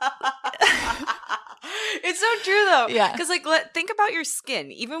 It's so true though. Yeah. Because think about your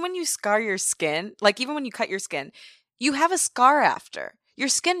skin. Even when you scar your skin, like even when you cut your skin, you have a scar after. Your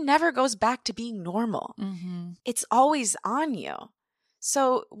skin never goes back to being normal. Mm-hmm. It's always on you.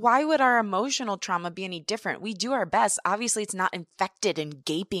 So why would our emotional trauma be any different? We do our best. Obviously, it's not infected and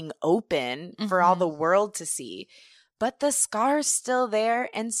gaping open for all the world to see. But the scar's still there.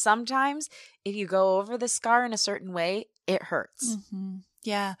 And sometimes if you go over the scar in a certain way, it hurts. Mm-hmm.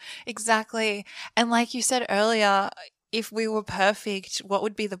 Yeah, exactly. And like you said earlier, if we were perfect, what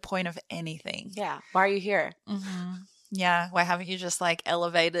would be the point of anything? Yeah. Why are you here? Mm-hmm. Yeah. Why haven't you just like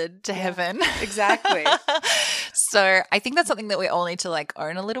elevated to heaven? Exactly. So I think that's something that we all need to like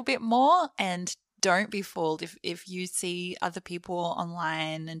own a little bit more, and don't be fooled if you see other people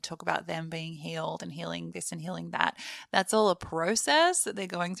online and talk about them being healed and healing this and healing that. That's all a process that they're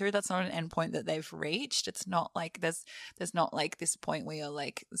going through. That's not an endpoint that they've reached. It's not like there's not like this point where you're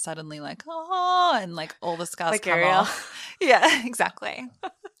like suddenly like, oh, and like all the scars like come Ariel. off. Yeah, exactly.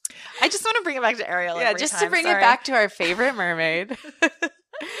 I just want to bring it back to Ariel. Yeah, just to bring it back to our favorite mermaid.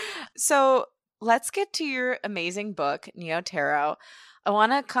 So let's get to your amazing book, Neo Tarot. I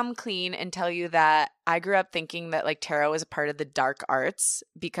want to come clean and tell you that I grew up thinking that like tarot was a part of the dark arts,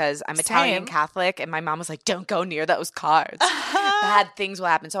 because I'm Italian Catholic, and my mom was like, don't go near those cards. Bad things will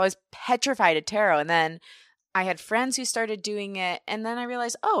happen. So I was petrified of tarot. And then I had friends who started doing it, and then I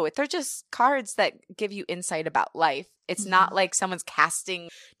realized, oh, they're just cards that give you insight about life. It's not like someone's casting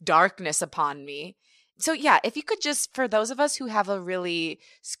darkness upon me. So yeah, if you could just, for those of us who have a really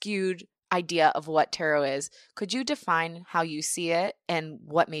skewed idea of what tarot is, could you define how you see it and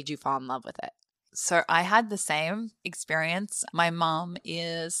what made you fall in love with it? So I had the same experience. My mom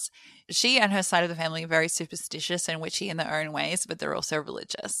she and her side of the family are very superstitious and witchy in their own ways, but they're also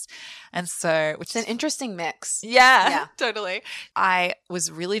religious. And so, which It's an interesting mix. Yeah, totally. I was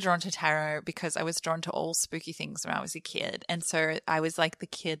really drawn to tarot because I was drawn to all spooky things when I was a kid. And so I was like the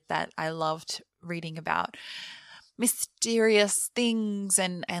kid that I loved reading about mysterious things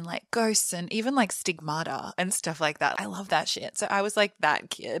and like ghosts and even like stigmata and stuff like that. I love that shit. So I was like that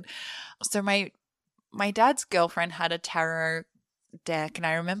kid. So my dad's girlfriend had a tarot deck, and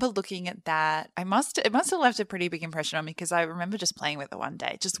I remember looking at that. It must have left a pretty big impression on me because I remember just playing with it one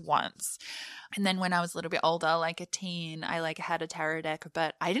day, just once. And then when I was a little bit older, like a teen, I like had a tarot deck,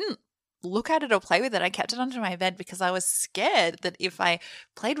 but I didn't look at it or play with it. I kept it under my bed because I was scared that if I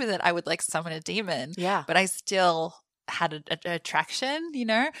played with it, I would like summon a demon. Yeah. But I still had an attraction, you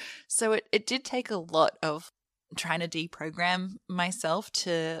know? So it did take a lot of trying to deprogram myself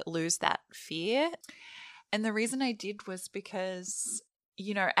to lose that fear. And the reason I did was because,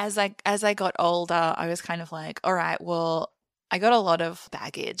 you know, as I got older, I was kind of like, all right, well, I got a lot of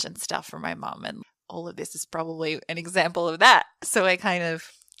baggage and stuff from my mum, and all of this is probably an example of that. So I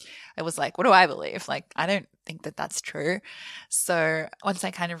was like, what do I believe? Like, I don't think that that's true. So once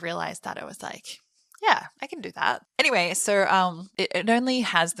I kind of realized that, I was like, yeah, I can do that. Anyway, so it only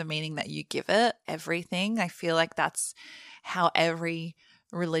has the meaning that you give it, everything. I feel like that's how every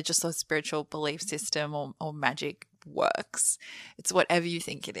religious or spiritual belief system or magic works. It's whatever you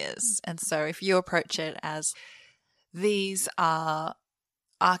think it is. And so if you approach it as these are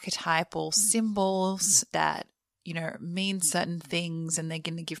archetypal symbols that, you know, mean certain things and they're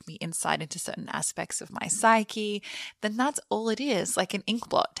going to give me insight into certain aspects of my psyche, then that's all it is, like an ink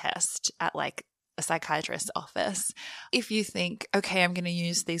blot test at like a psychiatrist's office. If you think, okay, I'm going to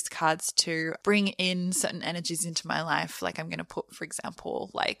use these cards to bring in certain energies into my life, like I'm going to put, for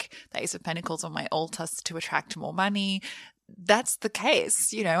example, like the Ace of Pentacles on my altar to attract more money, that's the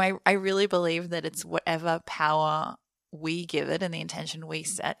case. You know, I really believe that it's whatever power we give it and the intention we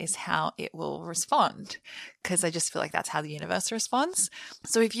set is how it will respond, because I just feel like that's how the universe responds.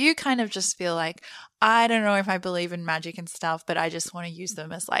 So if you kind of just feel like, I don't know if I believe in magic and stuff, but I just want to use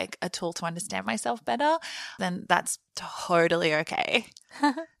them as like a tool to understand myself better, then that's totally okay.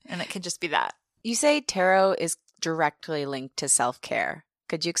 And it can just be that. You say tarot is directly linked to self-care.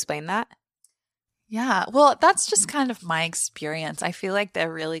 Could you explain that? Yeah, well, that's just kind of my experience. I feel like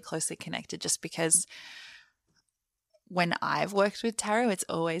they're really closely connected just because when I've worked with tarot, it's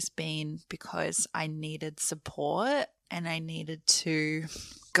always been because I needed support and I needed to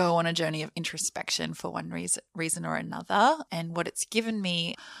go on a journey of introspection for one reason or another. And what it's given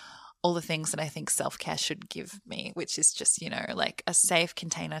me, all the things that I think self-care should give me, which is just, you know, like a safe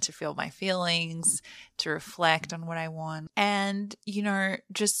container to feel my feelings, to reflect on what I want. And, you know,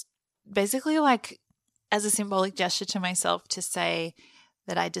 just basically like as a symbolic gesture to myself to say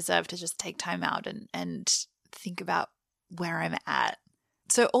that I deserve to just take time out and think about where I'm at.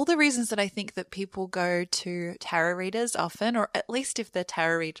 So all the reasons that I think that people go to tarot readers often, or at least if they're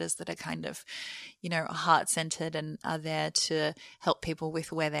tarot readers that are kind of, you know, heart-centered and are there to help people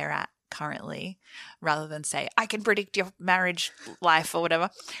with where they're at currently, rather than say, I can predict your marriage life or whatever,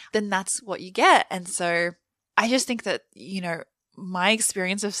 then that's what you get. And so I just think that, you know, my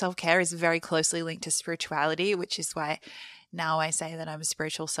experience of self-care is very closely linked to spirituality, which is why now I say that I'm a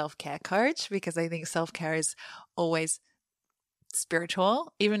spiritual self-care coach, because I think self-care is always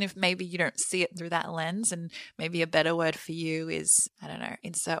spiritual, even if maybe you don't see it through that lens. And maybe a better word for you is, I don't know,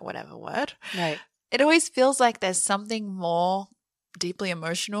 insert whatever word. Right. It always feels like there's something more deeply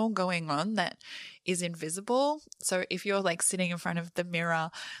emotional going on that is invisible. So if you're like sitting in front of the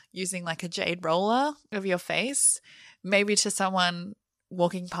mirror using like a jade roller of your face, maybe to someone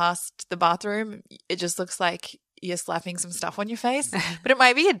walking past the bathroom, it just looks like you're slapping some stuff on your face, but it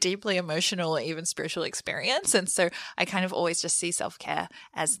might be a deeply emotional or even spiritual experience. And so I kind of always just see self-care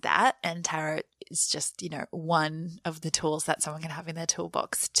as that. And tarot is just, you know, one of the tools that someone can have in their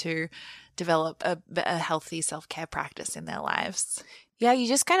toolbox to develop a healthy self-care practice in their lives. Yeah, you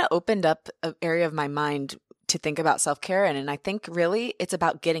just kind of opened up an area of my mind to think about self-care in. And I think really it's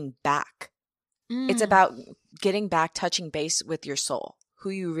about getting back. It's about getting back, touching base with your soul, who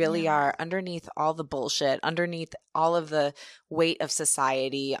you really are underneath all the bullshit, underneath all of the weight of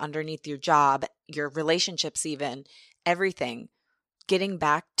society, underneath your job, your relationships even, everything. Getting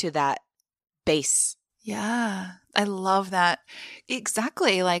back to that base Yeah, I love that.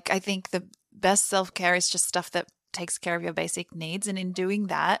 Exactly. Like, I think the best self-care is just stuff that takes care of your basic needs. And in doing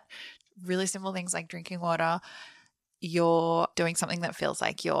that, really simple things like drinking water, you're doing something that feels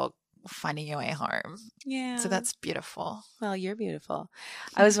like you're finding your way home. Yeah. So that's beautiful. Well, you're beautiful.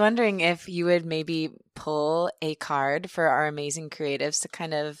 I was wondering if you would maybe pull a card for our amazing creatives to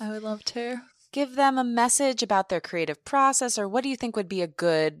kind of I would love to. give them a message about their creative process, or what do you think would be a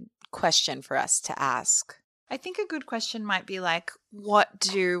good question for us to ask? I think a good question might be like, what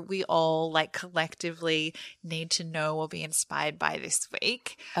do we all like collectively need to know or be inspired by this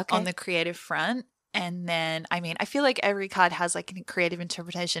week on the creative front? And then, I mean, I feel like every card has like a creative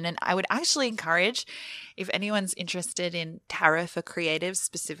interpretation. And I would actually encourage, if anyone's interested in tarot for creatives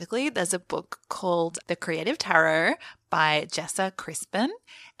specifically, there's a book called The Creative Tarot by Jessa Crispin.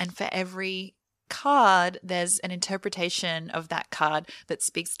 And for every card, there's an interpretation of that card that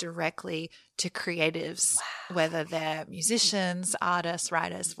speaks directly to creatives, whether they're musicians, artists,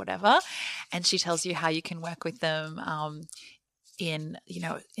 writers, whatever. And she tells you how you can work with them in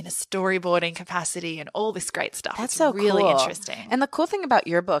a storyboarding capacity and all this great stuff. That's it's so really cool. Interesting. And the cool thing about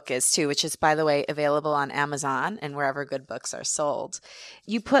your book is too, which is by the way available on Amazon and wherever good books are sold,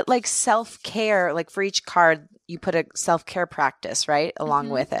 you put like self-care, like for each card you put a self-care practice, right, along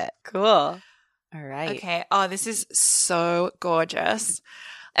with it. Cool. All right. Okay. Oh, this is so gorgeous.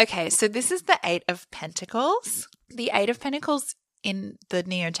 Okay, so this is the Eight of Pentacles. The Eight of Pentacles in the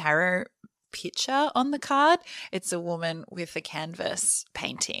Neo Tarot picture on the card, it's a woman with a canvas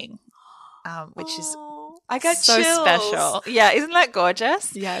painting, which is I got so chills. special. Yeah, isn't that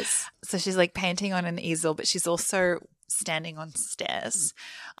gorgeous? Yes. So she's like painting on an easel, but she's also standing on stairs.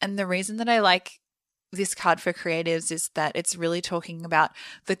 And the reason that I like this card for creatives is that it's really talking about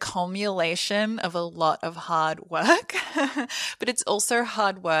the culmination of a lot of hard work, but it's also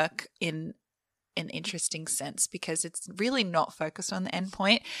hard work in an interesting sense because it's really not focused on the end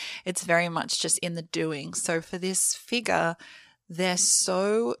point. It's very much just in the doing. So for this figure, they're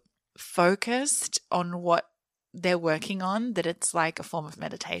so focused on what they're working on that it's like a form of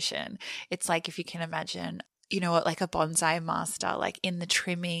meditation. It's like, if you can imagine, you know what, like a bonsai master, like in the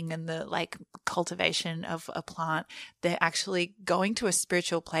trimming and the like cultivation of a plant, they're actually going to a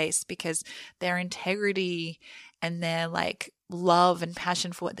spiritual place because their integrity and their like love and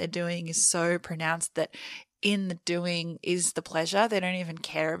passion for what they're doing is so pronounced that in the doing is the pleasure. They don't even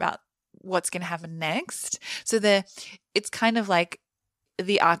care about what's going to happen next. So it's kind of like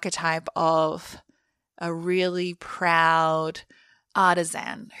the archetype of a really proud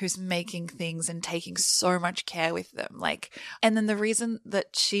artisan who's making things and taking so much care with them. Like, and then the reason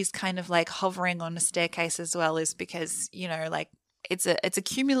that she's kind of like hovering on a staircase as well is because, you know, like it's a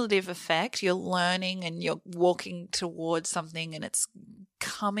cumulative effect. You're learning and you're walking towards something and it's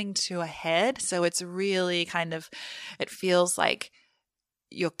coming to a head. So it's really kind of, it feels like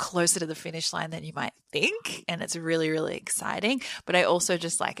you're closer to the finish line than you might think. And it's really, really exciting. But I also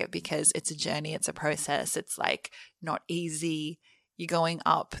just like it because it's a journey. It's a process. It's like not easy. You're going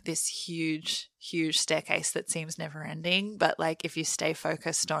up this huge, huge staircase that seems never ending. But like if you stay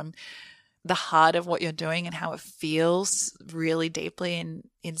focused on the heart of what you're doing and how it feels really deeply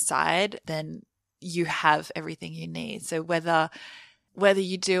inside, then you have everything you need. So whether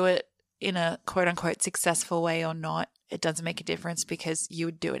you do it in a quote unquote successful way or not, it doesn't make a difference because you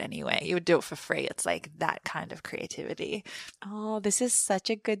would do it anyway. You would do it for free. It's like that kind of creativity. Oh, this is such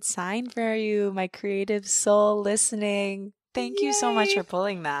a good sign for you, my creative soul listening. Thank you so much for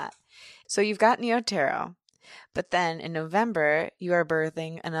pulling that. So you've got Neo Tarot, but then in November, you are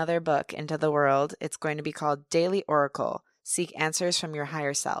birthing another book into the world. It's going to be called Daily Oracle, Seek Answers from Your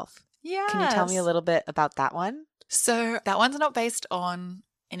Higher Self. Yeah. Can you tell me a little bit about that one? So that one's not based on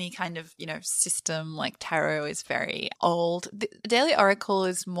any kind of, system. Like tarot is very old. The Daily Oracle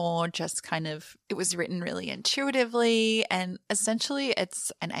is more just kind of, it was written really intuitively and essentially it's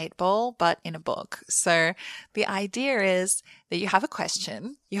an 8-ball, but in a book. So the idea is that you have a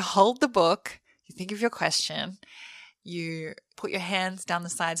question, you hold the book, you think of your question, you put your hands down the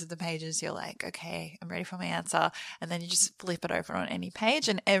sides of the pages, you're like, okay, I'm ready for my answer. And then you just flip it over on any page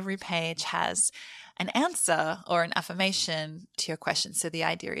and every page has an answer or an affirmation to your question. So the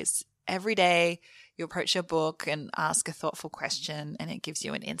idea is every day you approach your book and ask a thoughtful question and it gives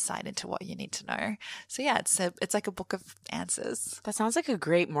you an insight into what you need to know. So yeah, it's like a book of answers. That sounds like a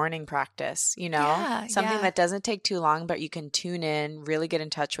great morning practice, something that doesn't take too long, but you can tune in, really get in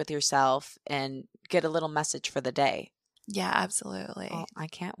touch with yourself and get a little message for the day. Yeah, absolutely. Well, I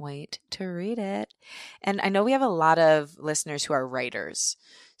can't wait to read it. And I know we have a lot of listeners who are writers.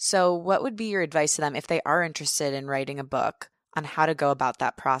 So what would be your advice to them if they are interested in writing a book on how to go about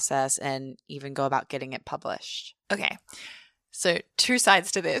that process and even go about getting it published. Okay. So 2 sides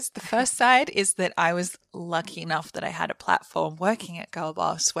to this. The first side is that I was lucky enough that I had a platform working at Girl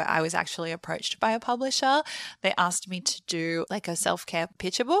Boss where I was actually approached by a publisher. They asked me to do like a self-care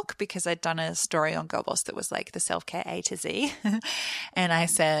picture book because I'd done a story on Girl Boss that was like the self-care A to Z. And I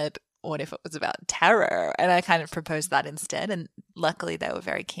said, what if it was about tarot? And I kind of proposed that instead. And luckily they were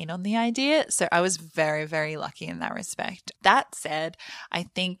very keen on the idea. So I was very, very lucky in that respect. That said, I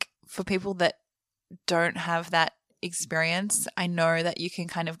think for people that don't have that experience, I know that you can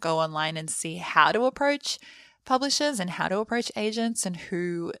kind of go online and see how to approach publishers and how to approach agents and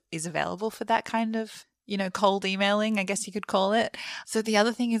who is available for that kind of, cold emailing, I guess you could call it. So the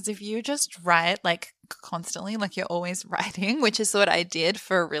other thing is if you just write like constantly, like you're always writing, which is what I did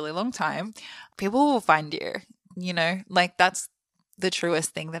for a really long time, people will find you, like that's the truest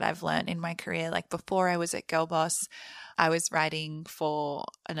thing that I've learned in my career. Like before I was at Girl Boss, I was writing for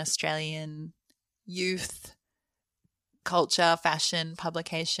an Australian youth culture, fashion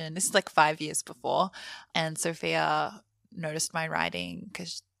publication. This is like 5 years before. And Sophia noticed my writing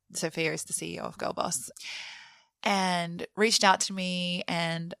because Sophia is the CEO of Girl Boss and reached out to me,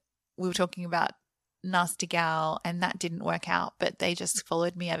 and we were talking about Nasty Gal, and that didn't work out, but they just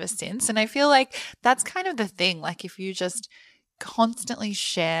followed me ever since. And I feel like that's kind of the thing. Like if you just constantly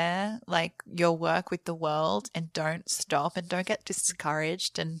share like your work with the world and don't stop and don't get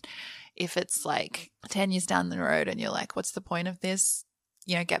discouraged, and if it's like 10 years down the road and you're like, what's the point of this?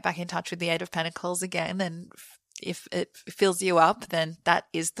 Get back in touch with the Eight of Pentacles again. And if it fills you up, then that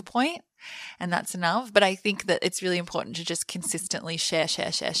is the point and that's enough. But I think that it's really important to just consistently share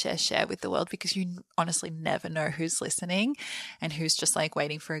with the world, because you honestly never know who's listening and who's just like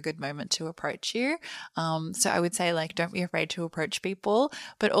waiting for a good moment to approach you. So I would say like, don't be afraid to approach people,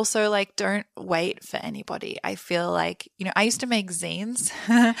 but also like, don't wait for anybody. I feel like, I used to make zines.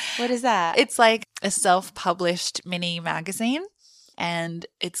 What is that? It's like a self-published mini magazine. And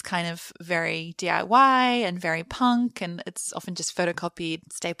it's kind of very DIY and very punk, and it's often just photocopied,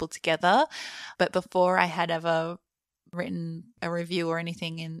 stapled together. But before I had ever written a review or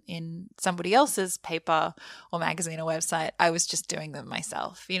anything in somebody else's paper or magazine or website, I was just doing them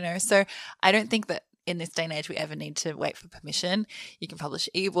myself, So I don't think that in this day and age we ever need to wait for permission. You can publish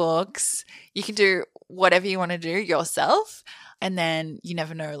ebooks, you can do whatever you want to do yourself, and then you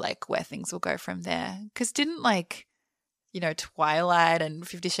never know like where things will go from there. Because didn't like Twilight and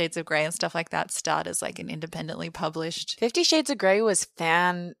 50 Shades of Grey and stuff like that start as like an independently published? 50 Shades of Grey was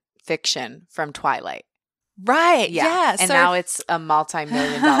fan fiction from Twilight. Right. Yeah. And now it's a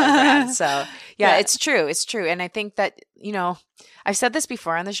multi-million-dollar brand. So yeah, it's true. It's true. And I think that, I've said this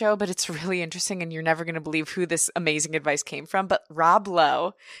before on the show, but it's really interesting and you're never going to believe who this amazing advice came from. But Rob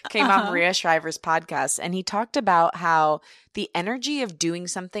Lowe came on Maria Shriver's podcast and he talked about how the energy of doing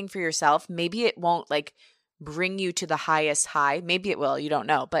something for yourself, maybe it won't like bring you to the highest high. Maybe it will, you don't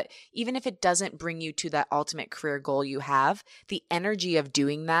know. But even if it doesn't bring you to that ultimate career goal you have, the energy of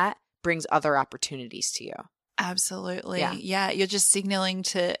doing that brings other opportunities to you. Absolutely. Yeah. You're just signaling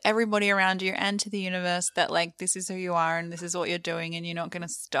to everybody around you and to the universe that like, this is who you are and this is what you're doing and you're not going to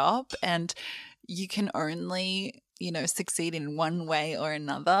stop. And you can only, succeed in one way or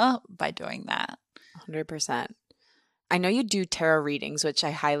another by doing that. 100%. I know you do tarot readings, which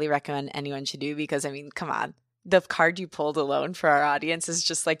I highly recommend anyone should do because, come on. The card you pulled alone for our audience is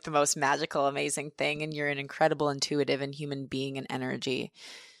just like the most magical, amazing thing. And you're an incredible intuitive and human being and energy.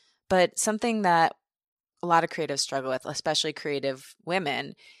 But something that a lot of creatives struggle with, especially creative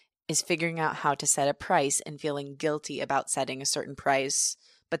women, is figuring out how to set a price and feeling guilty about setting a certain price.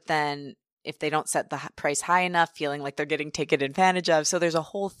 But then if they don't set the price high enough, feeling like they're getting taken advantage of. So there's a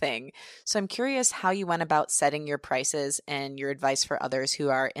whole thing. So I'm curious how you went about setting your prices and your advice for others who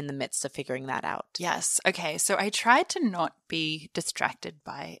are in the midst of figuring that out. Yes. Okay. So I tried to not be distracted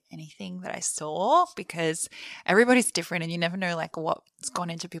by anything that I saw because everybody's different and you never know like what's gone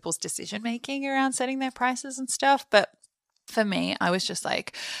into people's decision making around setting their prices and stuff. But for me, I was just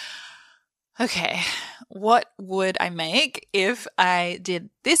like, okay, what would I make if I did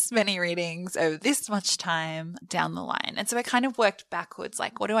this many readings over this much time down the line? And so I kind of worked backwards,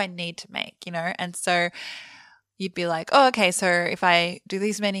 like, what do I need to make, And so you'd be like, oh, okay, so if I do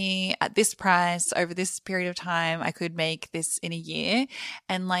these many at this price over this period of time, I could make this in a year.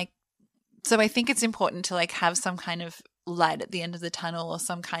 And like, so I think it's important to like have some kind of light at the end of the tunnel or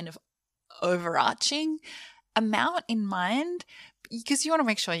some kind of overarching amount in mind, because you want to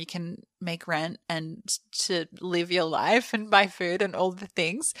make sure you can make rent and to live your life and buy food and all the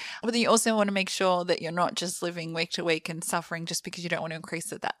things. But then you also want to make sure that you're not just living week to week and suffering just because you don't want to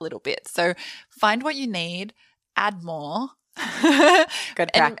increase it that little bit. So find what you need, add more,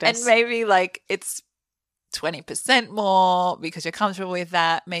 Good practice. And maybe like it's 20% more because you're comfortable with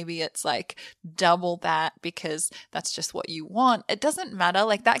that. Maybe it's like double that because that's just what you want. It doesn't matter.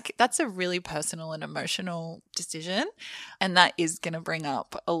 Like that's a really personal and emotional decision. And that is going to bring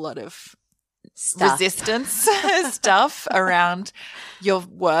up a lot of resistance stuff around your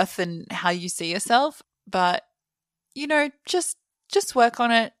worth and how you see yourself. But, you know, just work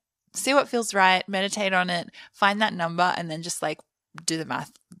on it, see what feels right, meditate on it, find that number, and then just like do the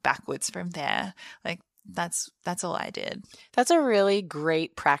math backwards from there. Like that's all I did. That's a really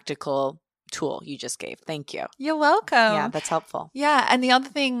great practical tool you just gave. Thank you. You're welcome. Yeah, that's helpful. Yeah. And the other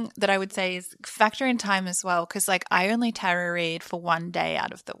thing that I would say is factor in time as well, because like I only tarot read for one day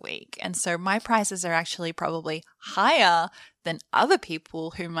out of the week. And so my prices are actually probably higher than other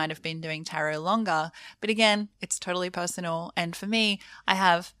people who might have been doing tarot longer. But again, it's totally personal. And for me, I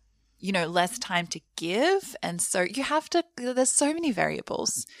have, you know, less time to give. And so you have to, there's so many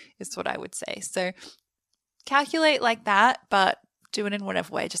variables is what I would say. So calculate like that, but do it in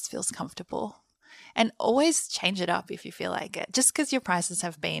whatever way just feels comfortable. And always change it up if you feel like it. Just because your prices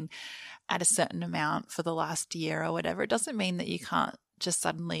have been at a certain amount for the last year or whatever, it doesn't mean that you can't just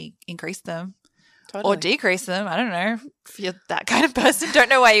suddenly increase them. Totally. Or decrease them. I don't know. If you're that kind of person, don't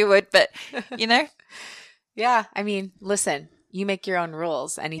know why you would, but you know. Yeah. I mean, listen, you make your own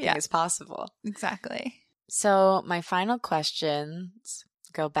rules. Anything is possible. Exactly. So my final questions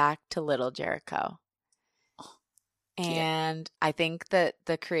go back to little Jerico. And I think that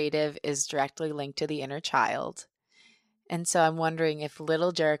the creative is directly linked to the inner child. And so I'm wondering if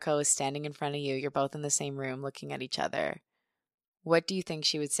little Jerico is standing in front of you, you're both in the same room looking at each other. What do you think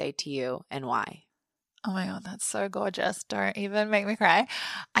she would say to you and why? Oh my God, that's so gorgeous. Don't even make me cry.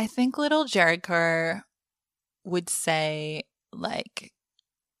 I think little Jerico would say like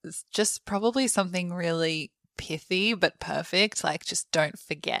it's just probably something really pithy but perfect. Like just don't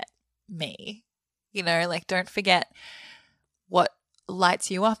forget me. You know, like don't forget what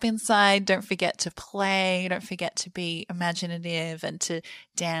lights you up inside. Don't forget to play. Don't forget to be imaginative and to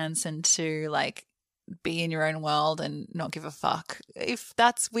dance and to like be in your own world and not give a fuck if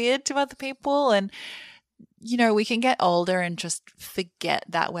that's weird to other people. And, you know, we can get older and just forget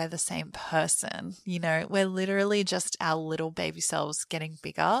that we're the same person. You know, we're literally just our little baby selves getting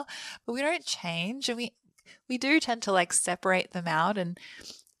bigger, but we don't change. And we do tend to like separate them out. And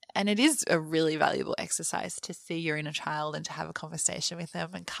it is a really valuable exercise to see your inner child and to have a conversation with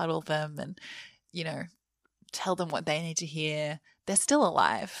them and cuddle them and, you know, tell them what they need to hear. They're still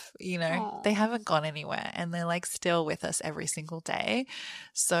alive, you know, Aww. They haven't gone anywhere and they're like still with us every single day.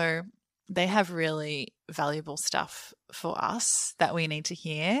 So they have really valuable stuff for us that we need to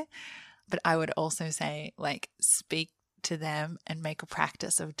hear. But I would also say like speak to them and make a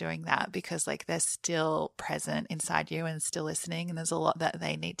practice of doing that because like they're still present inside you and still listening and there's a lot that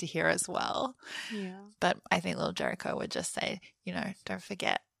they need to hear as well. Yeah. But I think little Jerico would just say, you know, don't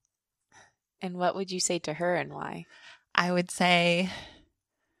forget. And what would you say to her and why? I would say,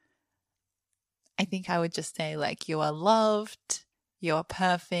 I think I would just say like you are loved, you're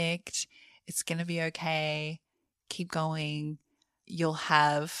perfect, it's going to be okay, keep going, you'll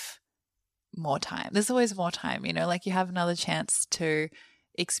have more time. There's always more time, you know, like you have another chance to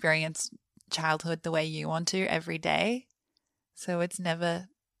experience childhood the way you want to every day. So it's never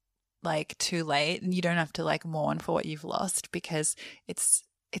like too late and you don't have to like mourn for what you've lost because it's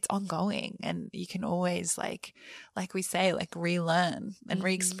ongoing and you can always like we say, like relearn and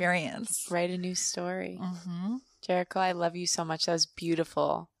re-experience. Write a new story. Mm-hmm. Jerico, I love you so much. That was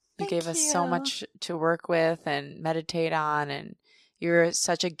beautiful. You gave us so much to work with and meditate on and you're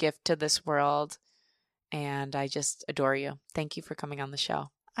such a gift to this world, and I just adore you. Thank you for coming on the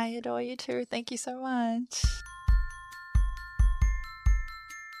show. I adore you too. Thank you so much.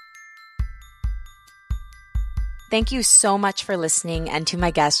 Thank you so much for listening and to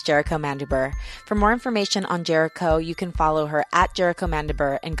my guest, Jerico Mandybur. For more information on Jerico, you can follow her at Jerico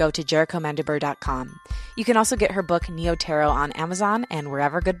Mandybur and go to jericomandybur.com. You can also get her book, Neo Tarot, on Amazon and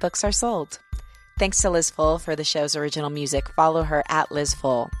wherever good books are sold. Thanks to Liz Full for the show's original music. Follow her at Liz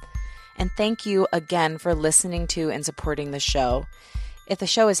Full. And thank you again for listening to and supporting the show. If the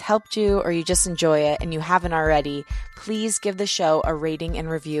show has helped you or you just enjoy it and you haven't already, please give the show a rating and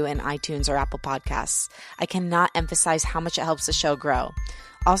review in iTunes or Apple Podcasts. I cannot emphasize how much it helps the show grow.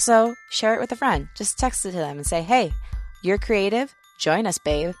 Also, share it with a friend. Just text it to them and say, hey, you're creative? Join us,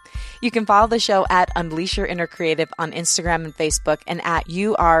 babe. You can follow the show at Unleash Your Inner Creative on Instagram and Facebook and at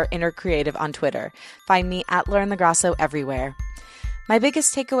You Are Inner Creative on Twitter. Find me at Lauren Lagrasso everywhere. My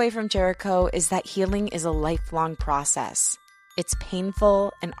biggest takeaway from Jerico is that healing is a lifelong process. It's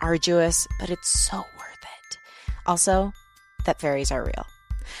painful and arduous, but it's so worth it. Also, that fairies are real.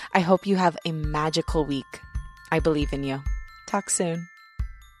 I hope you have a magical week. I believe in you. Talk soon.